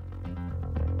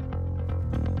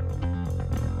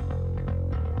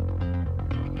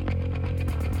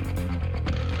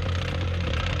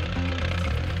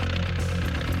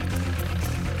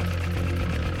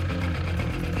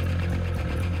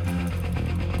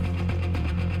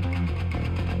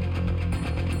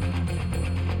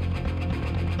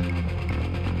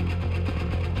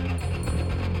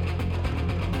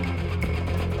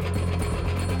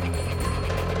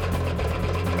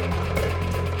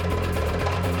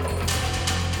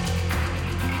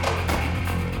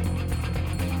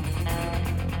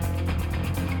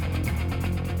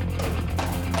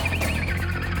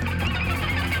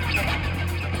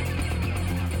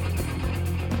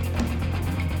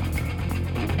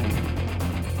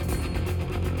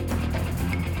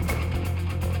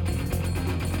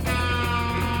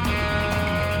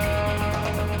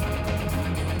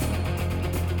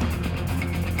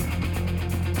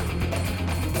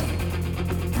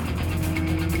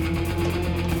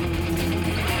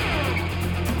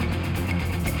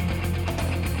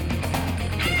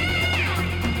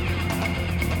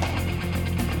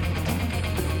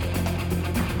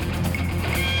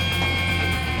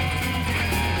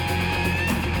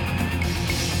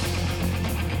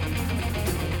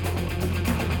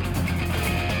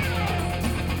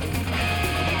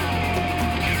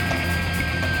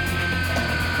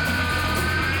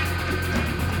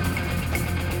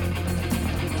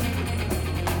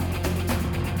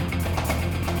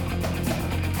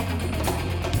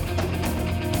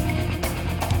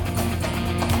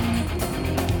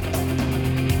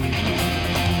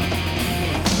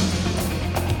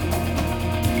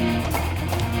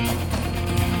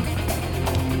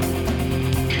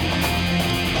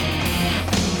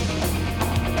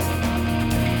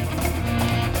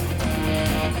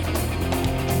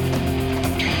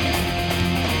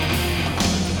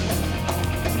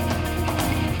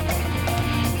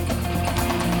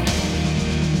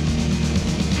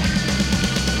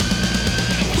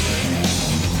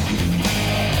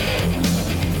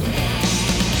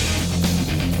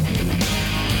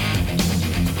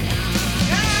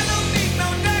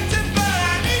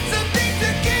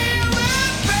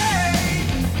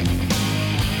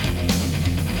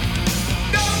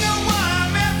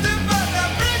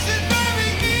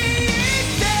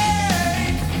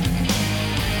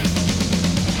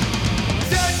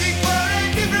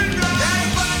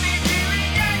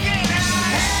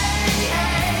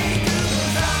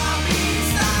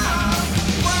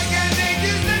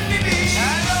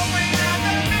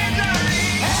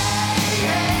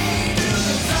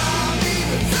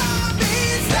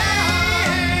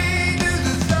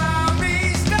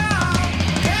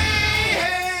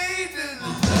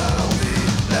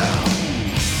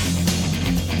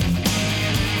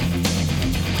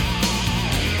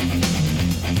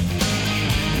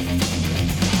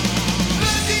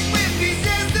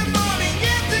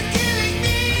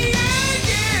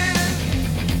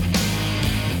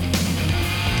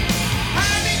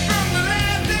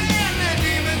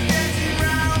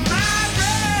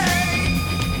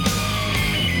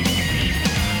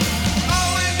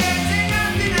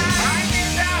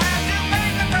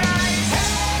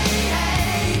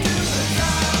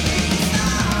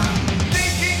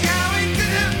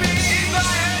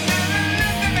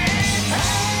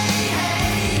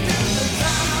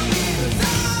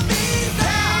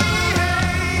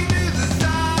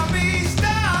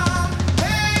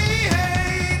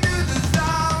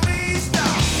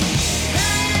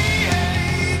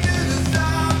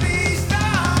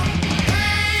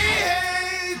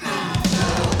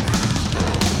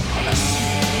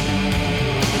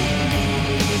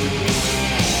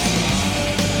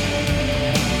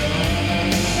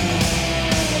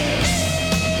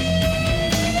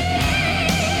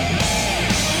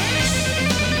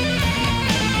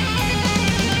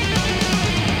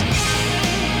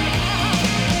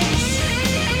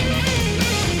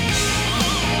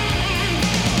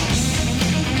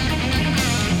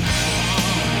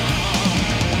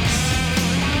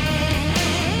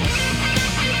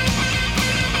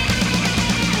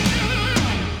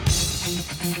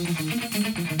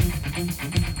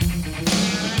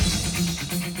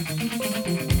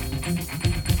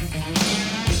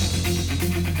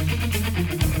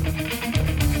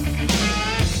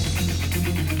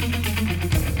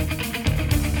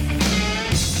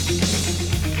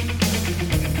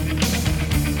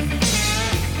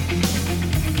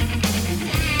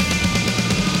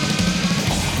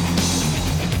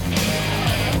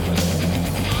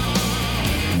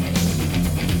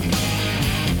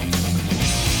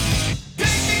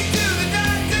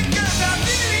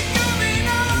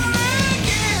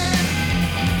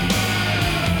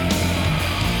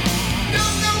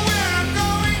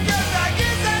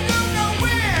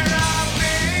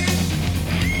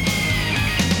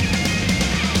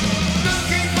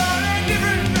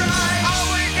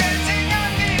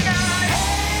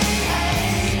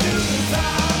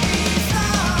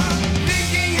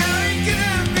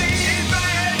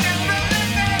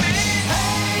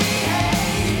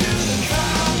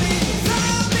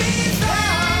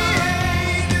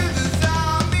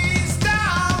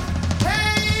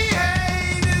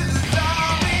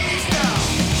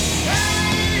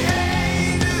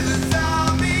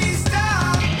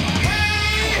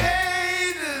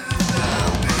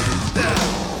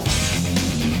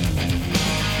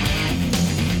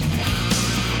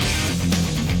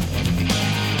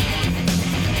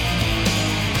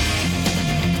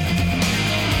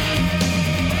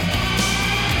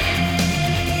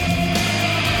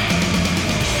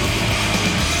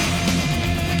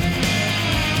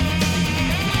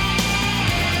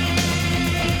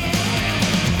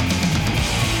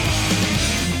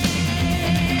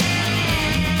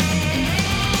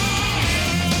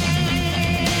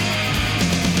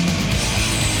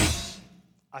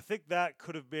 that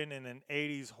could have been in an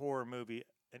 80s horror movie,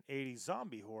 an 80s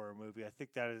zombie horror movie. I think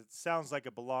that it sounds like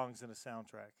it belongs in a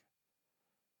soundtrack.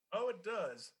 Oh, it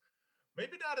does.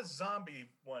 Maybe not a zombie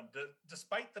one.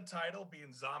 Despite the title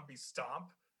being Zombie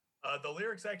Stomp, the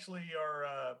lyrics actually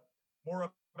are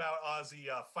more about Ozzy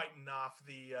fighting off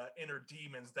the inner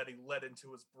demons that he let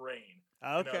into his brain.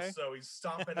 Okay. So he's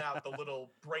stomping out the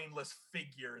little brainless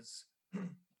figures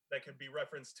that can be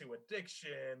referenced to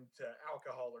addiction, to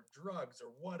alcohol or drugs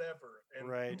or whatever. And,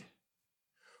 right.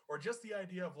 Or just the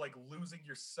idea of like losing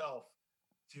yourself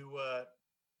to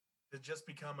just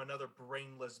become another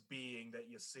brainless being that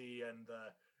you see in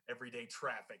the everyday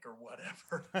traffic or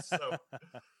whatever.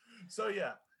 So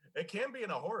yeah, it can be in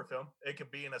a horror film. It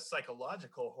could be in a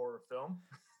psychological horror film.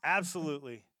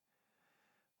 Absolutely.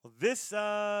 Well, this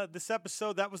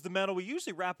episode, that was the metal. We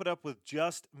usually wrap it up with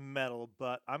just metal,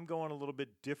 but I'm going a little bit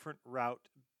different route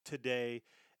today,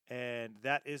 and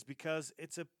that is because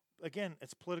it's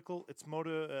political, it's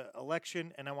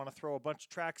election, and I want to throw a bunch of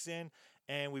tracks in,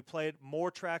 and we played more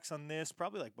tracks on this,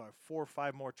 probably like about 4 or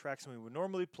 5 more tracks than we would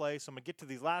normally play, so I'm going to get to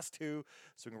these last 2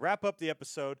 so we can wrap up the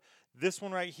episode. This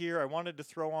one right here I wanted to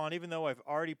throw on, even though I've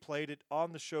already played it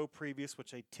on the show previous,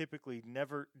 which I typically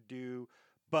never do,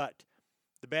 but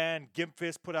the band Gimp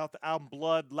Fist put out the album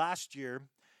Blood last year,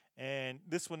 and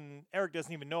this one Eric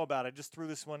doesn't even know about. I just threw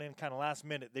this one in kind of last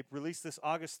minute. They released this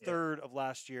August 3rd of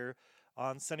last year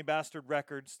on Sunny Bastard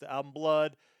Records, the album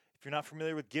Blood. If you're not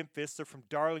familiar with Gimp Fist, they're from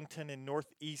Darlington in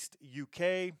northeast UK.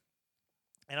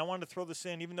 And I wanted to throw this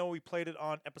in, even though we played it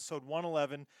on episode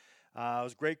 111. It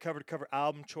was a great cover-to-cover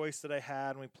album choice that I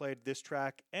had, and we played this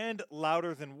track and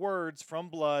Louder Than Words from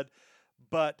Blood.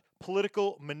 But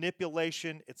Political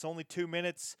Manipulation, it's only 2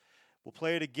 minutes. We'll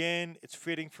play it again. It's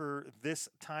fitting for this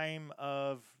time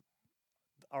of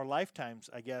our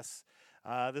lifetimes, I guess.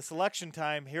 This election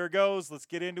time. Here it goes. Let's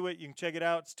get into it. You can check it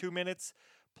out. It's 2 minutes.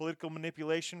 Political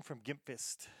Manipulation from Gimp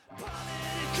Fist. Political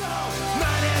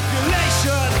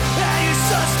manipulation, and you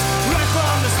sussed right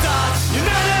from the start.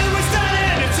 United we stand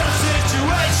in a tough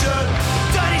situation.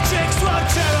 Dirty chicks won't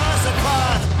tear us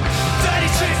apart. Dirty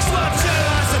chicks won't tear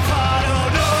us apart.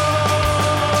 Oh no!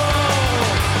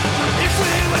 If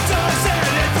we were dogs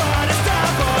and they brought us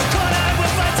down, but corner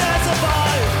would fight us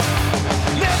apart.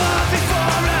 Never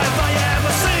before have I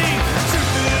ever seen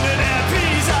truth in an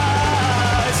MP's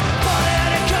eyes.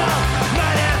 Political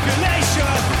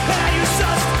manipulation, and you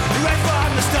sussed right from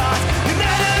the start.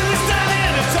 United we stand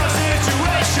in a tough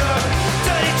situation.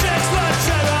 Dirty tricks won't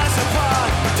tear us apart.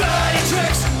 Dirty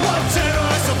tricks won't tear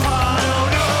us apart. Oh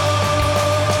no!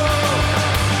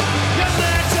 Yes,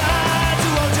 they tried to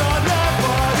hold your love,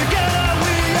 but together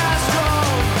we are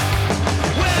strong.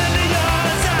 When the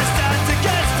odds are stacked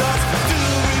against us, do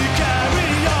we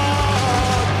carry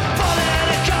on?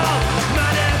 Political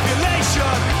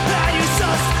manipulation, and you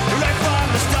sussed right from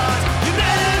the start.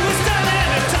 United we stand in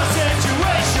a tough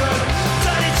situation.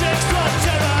 Dirty tricks won't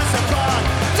tear us apart.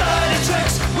 Dirty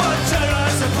tricks won't tear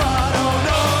us apart. Oh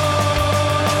no!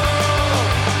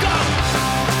 Go!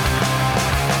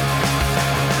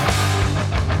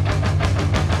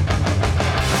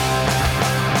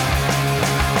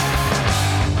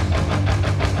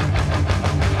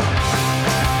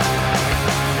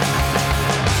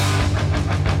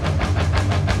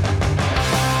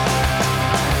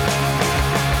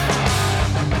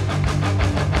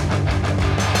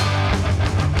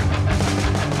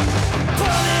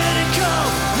 Political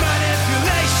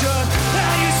manipulation,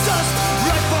 and you sussed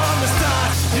right from the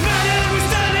start. United we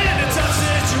stand in a tough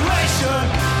situation.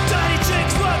 Dirty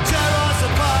chicks won't tear us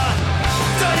apart.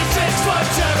 Dirty chicks won't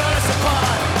tear us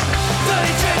apart.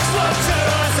 Dirty chicks won't tear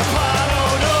us apart.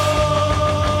 Oh no,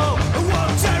 it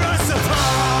won't tear us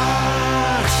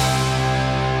apart.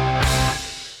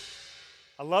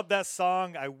 I love that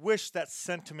song. I wish that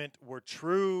sentiment were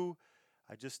true.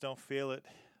 I just don't feel it.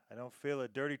 I don't feel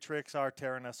it. Dirty tricks are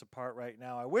tearing us apart right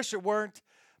now. I wish it weren't,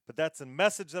 but that's a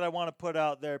message that I want to put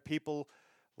out there, people.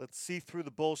 Let's see through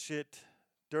the bullshit.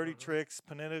 Dirty tricks,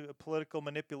 political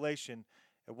manipulation.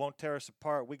 It won't tear us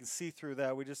apart. We can see through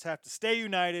that. We just have to stay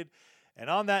united. And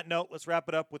on that note, let's wrap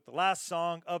it up with the last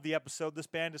song of the episode. This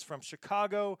band is from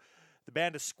Chicago. The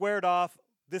band is Squared Off.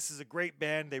 This is a great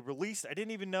band. They released, I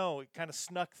didn't even know, it kind of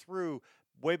snuck through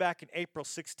way back in April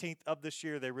 16th of this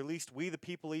year. They released We the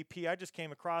People EP. I just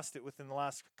came across it within the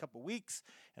last couple weeks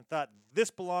and thought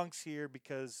this belongs here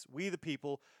because We the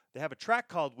People, they have a track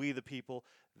called We the People.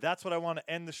 That's what I want to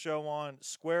end the show on.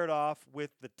 Squared Off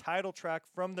with the title track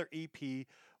from their EP,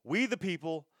 We the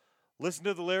People. Listen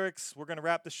to the lyrics. We're going to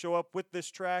wrap the show up with this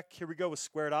track. Here we go with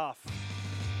Squared Off.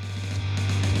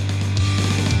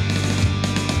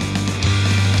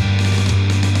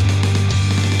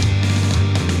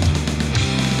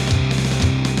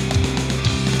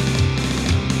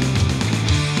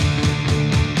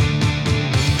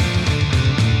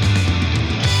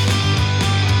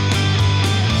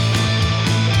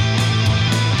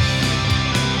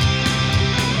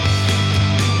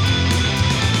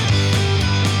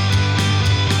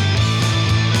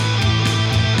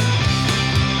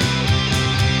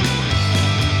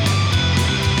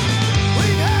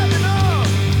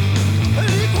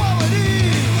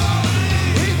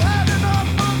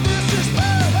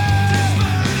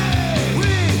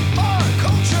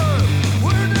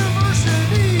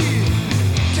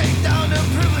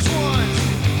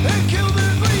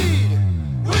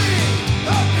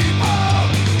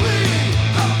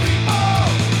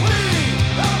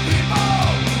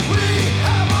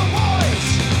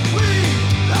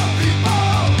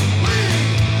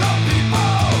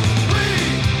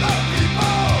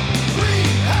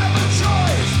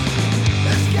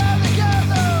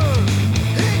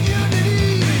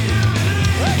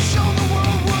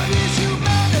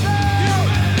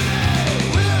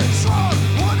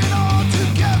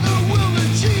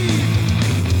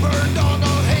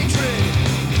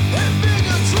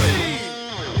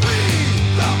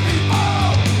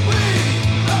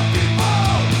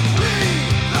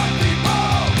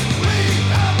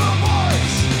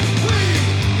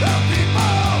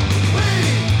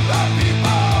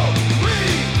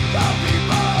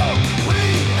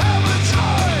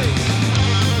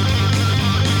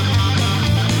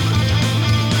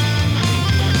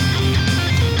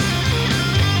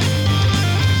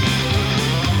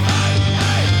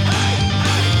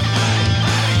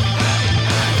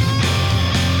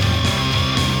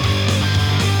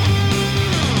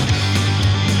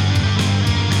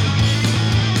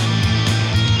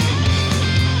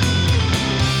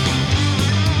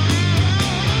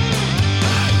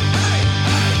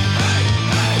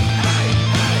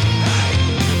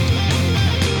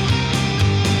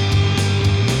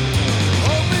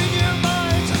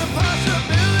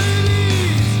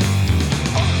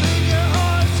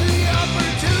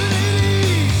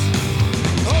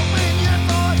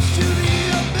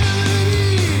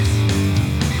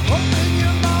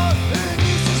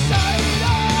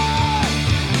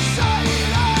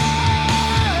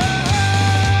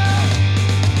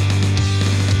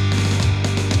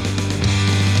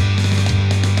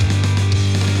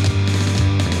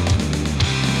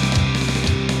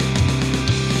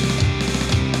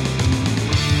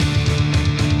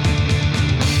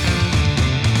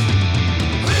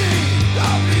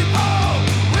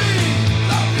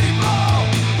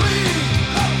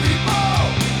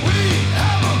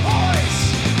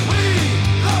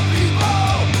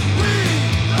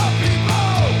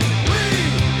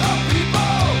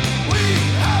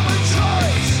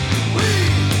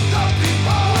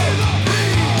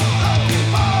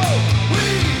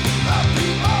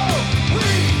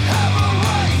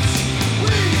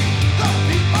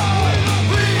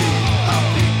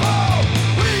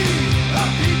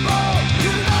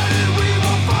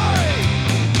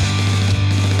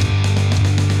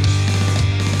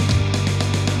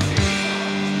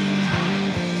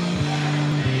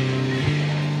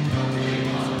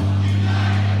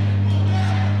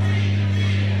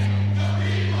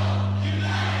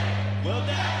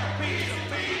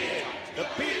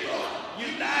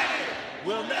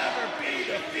 never be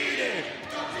defeated.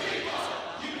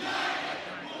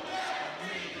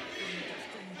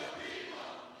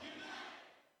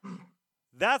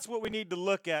 That's what we need to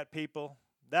look at, people.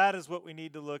 That is what we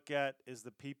need to look at, is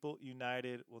the people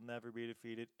united will never be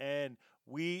defeated. And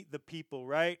we, the people,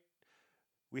 right?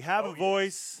 We have a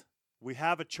voice. We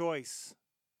have a choice.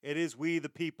 It is we, the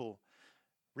people.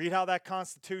 Read how that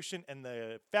Constitution and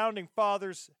the Founding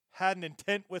Fathers had an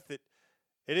intent with it.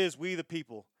 It is we, the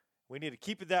people. We need to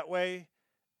keep it that way.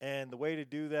 And the way to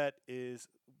do that is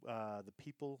the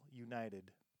people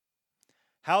united.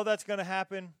 How that's going to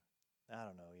happen, I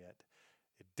don't know yet.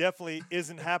 It definitely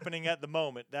isn't happening at the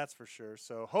moment, that's for sure.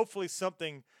 So hopefully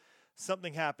something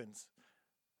happens.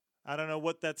 I don't know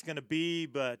what that's going to be,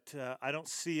 but I don't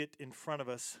see it in front of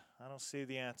us. I don't see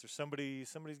the answer.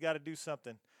 Somebody's got to do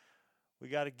something. We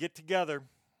got to get together.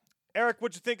 Eric,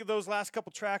 what'd you think of those last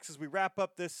couple tracks as we wrap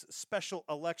up this special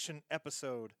election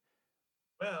episode?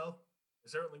 Well, they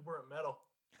certainly weren't metal.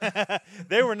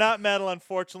 They were not metal,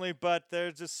 unfortunately, but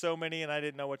there's just so many, and I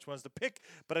didn't know which ones to pick.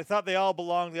 But I thought they all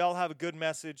belong. They all have a good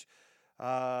message.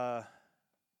 They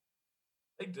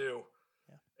do.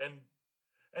 Yeah.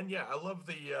 And yeah, I love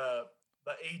the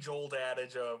age-old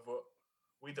adage of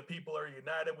 "We the people are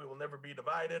united. We will never be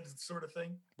divided," sort of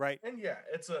thing. Right. And yeah,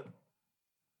 it's a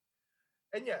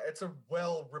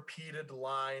well-repeated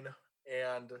line,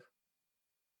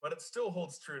 but it still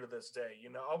holds true to this day. You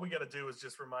know, all we got to do is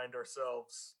just remind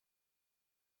ourselves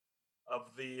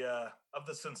of the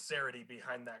sincerity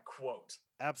behind that quote.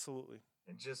 Absolutely.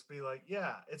 And just be like,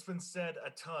 yeah, it's been said a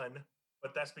ton,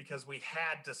 but that's because we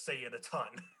had to say it a ton.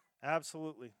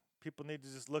 Absolutely. People need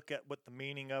to just look at what the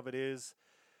meaning of it is.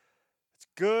 It's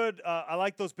good. I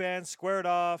like those bands, Squared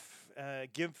Off,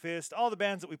 Gimp Fist, all the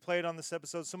bands that we played on this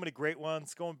episode. So many great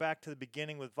ones. Going back to the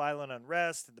beginning with Violent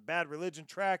Unrest and the Bad Religion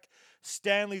track.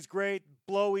 Stanley's great.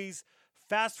 Blowies,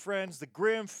 Fast Friends, The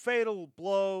Grim, Fatal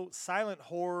Blow, Silent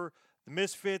Horror, The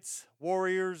Misfits,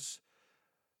 Warriors,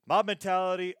 Mob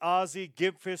Mentality, Ozzy,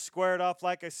 Gimp Fist, Squared Off.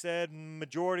 Like I said,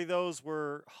 majority of those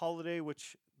were Holiday,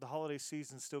 which the holiday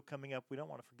season's still coming up. We don't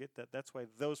want to forget that. That's why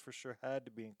those for sure had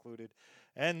to be included.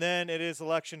 And then it is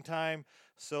election time,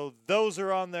 so those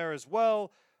are on there as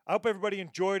well. I hope everybody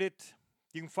enjoyed it.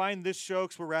 You can find this show,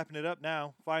 because we're wrapping it up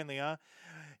now, finally, huh?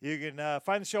 You can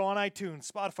find the show on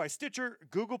iTunes, Spotify, Stitcher,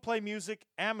 Google Play Music,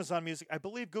 Amazon Music. I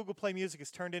believe Google Play Music is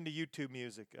turned into YouTube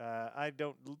Music. I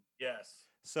don't... Yes.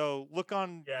 So look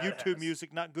on YouTube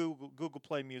Music, not Google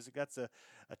Play Music. That's a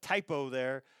typo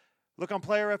there. Look on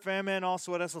Player FM and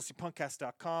also at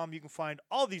slcpunkcast.com. You can find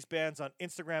all these bands on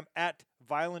Instagram at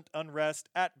Violent Unrest,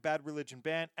 at Bad Religion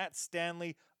Band, at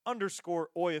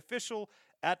Stanley_Oi Official,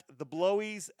 at The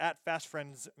Blowies, at Fast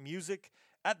Friends Music,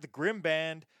 at The Grim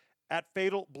Band, at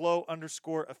Fatal Blow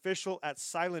 _official, at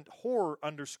Silent Horror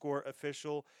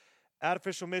 _official, at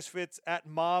Official Misfits, at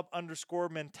Mob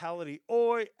 _mentality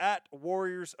oi, at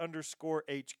Warriors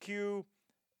 _HQ,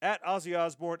 at Ozzy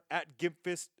Osbourne, at Gimp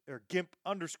Fist or Gimp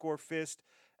 _Fist,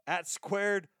 at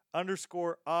Squared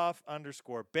 _off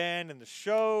 _band. And the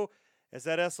show is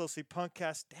at SLC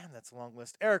Punkcast. Damn, that's a long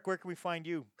list. Eric, where can we find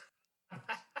you?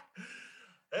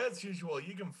 As usual,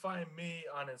 you can find me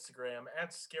on Instagram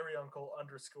at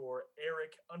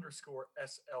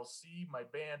scaryuncle_Eric_SLC. My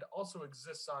band also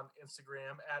exists on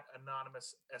Instagram at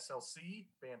Anonymous SLC,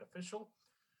 band official.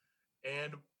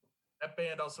 And that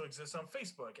band also exists on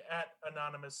Facebook at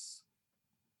Anonymous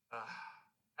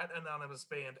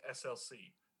Band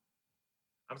SLC.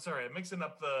 I'm sorry, I'm mixing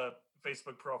up the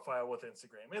Facebook profile with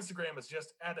Instagram. Instagram is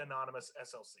just at Anonymous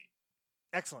SLC.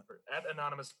 Excellent. At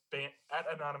Anonymous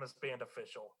Band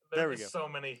Official. There we go.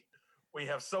 We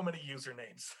have so many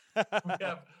usernames. We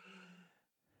have,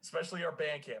 especially our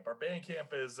Bandcamp. Our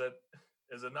Bandcamp is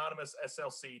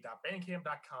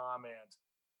anonymouslc.bandcamp.com, and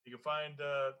you can find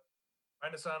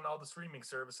us on all the streaming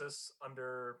services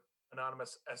under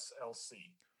Anonymous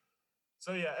SLC.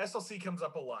 So yeah, SLC comes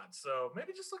up a lot. So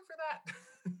maybe just look for that.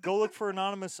 Go look for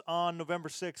Anonymous on November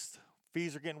 6th.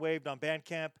 Fees are getting waived on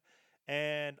Bandcamp.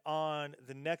 And on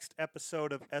the next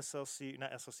episode of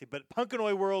Punkin'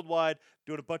 Oi Worldwide,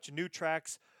 doing a bunch of new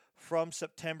tracks from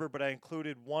September, but I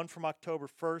included one from October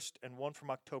 1st and one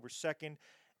from October 2nd.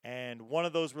 And one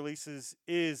of those releases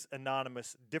is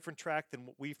Anonymous, different track than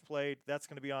what we've played. That's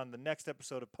going to be on the next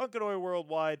episode of Punkin' Oi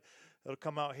Worldwide. It'll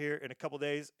come out here in a couple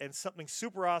days. And something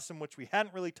super awesome, which we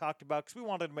hadn't really talked about because we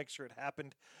wanted to make sure it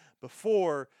happened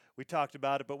before we talked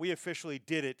about it. But we officially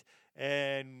did it.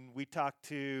 And we talked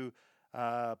to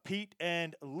Pete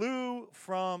and Lou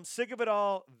from Sick of It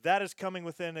All. That is coming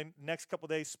within the next couple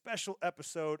days. Special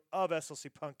episode of SLC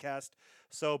Punkcast.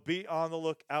 So be on the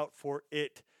lookout for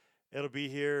it. It'll be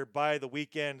here by the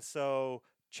weekend. So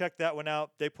check that one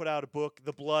out. They put out a book,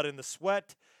 The Blood and the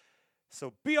Sweat.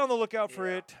 So be on the lookout for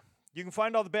it. You can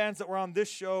find all the bands that were on this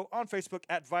show on Facebook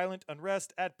at Violent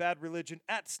Unrest, at Bad Religion,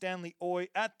 at Stanley Oi,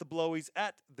 at The Blowies,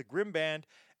 at The Grim Band,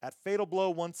 at Fatal Blow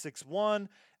 161,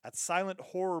 at Silent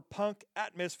Horror Punk,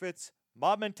 at Misfits.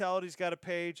 Mob Mentality's got a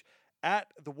page, at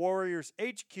The Warriors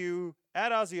HQ,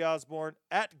 at Ozzy Osbourne,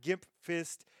 at Gimp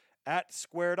Fist, at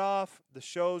Squared Off. The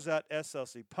show's at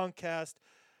SLC Punkcast.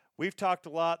 We've talked a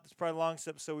lot. It's probably the longest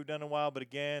episode we've done in a while, but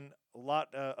again, a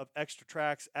lot of extra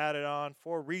tracks added on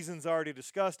for reasons already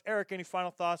discussed. Eric, any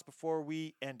final thoughts before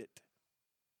we end it?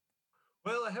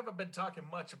 Well, I haven't been talking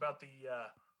much about the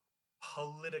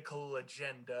political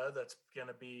agenda that's going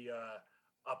to be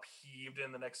upheaved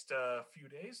in the next few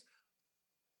days.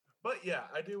 But yeah,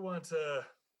 I do want to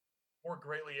more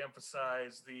greatly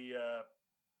emphasize the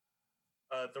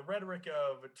rhetoric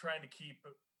of trying to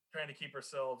keep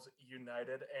ourselves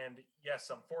united. And yes,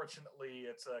 unfortunately,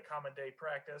 it's a common day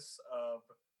practice of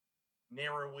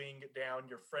narrowing down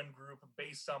your friend group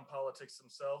based on politics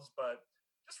themselves. But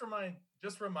just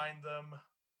remind them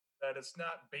that it's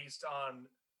not based on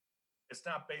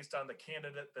the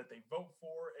candidate that they vote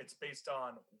for. It's based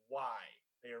on why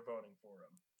they are voting for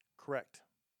him. Correct.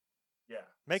 Yeah.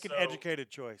 Make an educated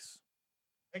choice.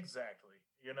 Exactly.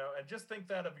 You know, and just think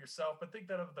that of yourself, but think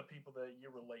that of the people that you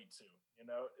relate to. You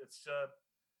know, it's the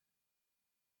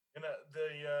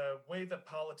way that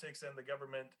politics and the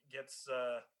government gets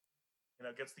the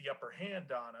upper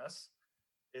hand on us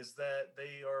is that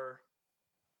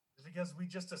because we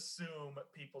just assume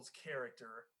people's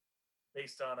character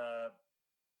based on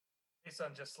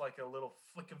just like a little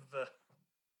flick of the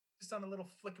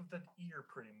ear,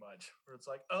 pretty much, where it's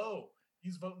like, oh,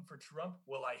 he's voting for Trump,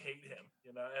 well, I hate him,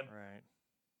 you know. And right.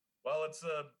 Well,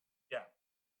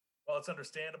 it's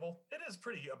understandable. It is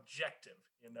pretty objective,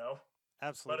 you know.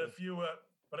 Absolutely.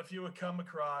 But if you would come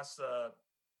across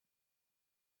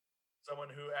someone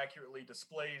who accurately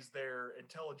displays their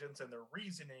intelligence and their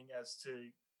reasoning as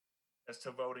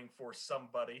to voting for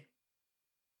somebody,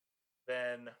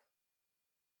 then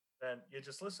you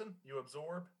just listen, you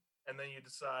absorb, and then you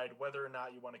decide whether or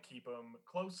not you want to keep them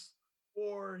close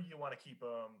or you want to keep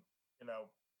them, you know,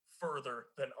 further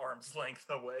than arm's length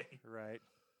away. Right.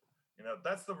 You know,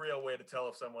 that's the real way to tell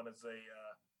if someone is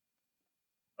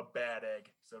a bad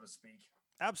egg, so to speak.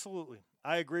 Absolutely.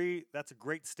 I agree. That's a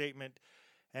great statement.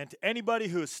 And to anybody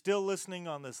who is still listening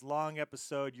on this long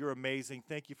episode, you're amazing.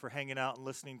 Thank you for hanging out and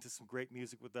listening to some great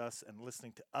music with us and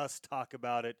listening to us talk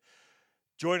about it.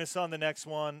 Join us on the next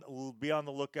one. We'll be on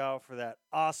the lookout for that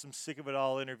awesome Sick of It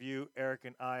All interview. Eric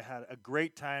and I had a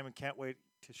great time and can't wait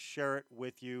to share it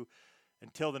with you.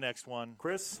 Until the next one,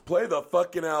 Chris, play the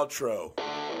fucking outro.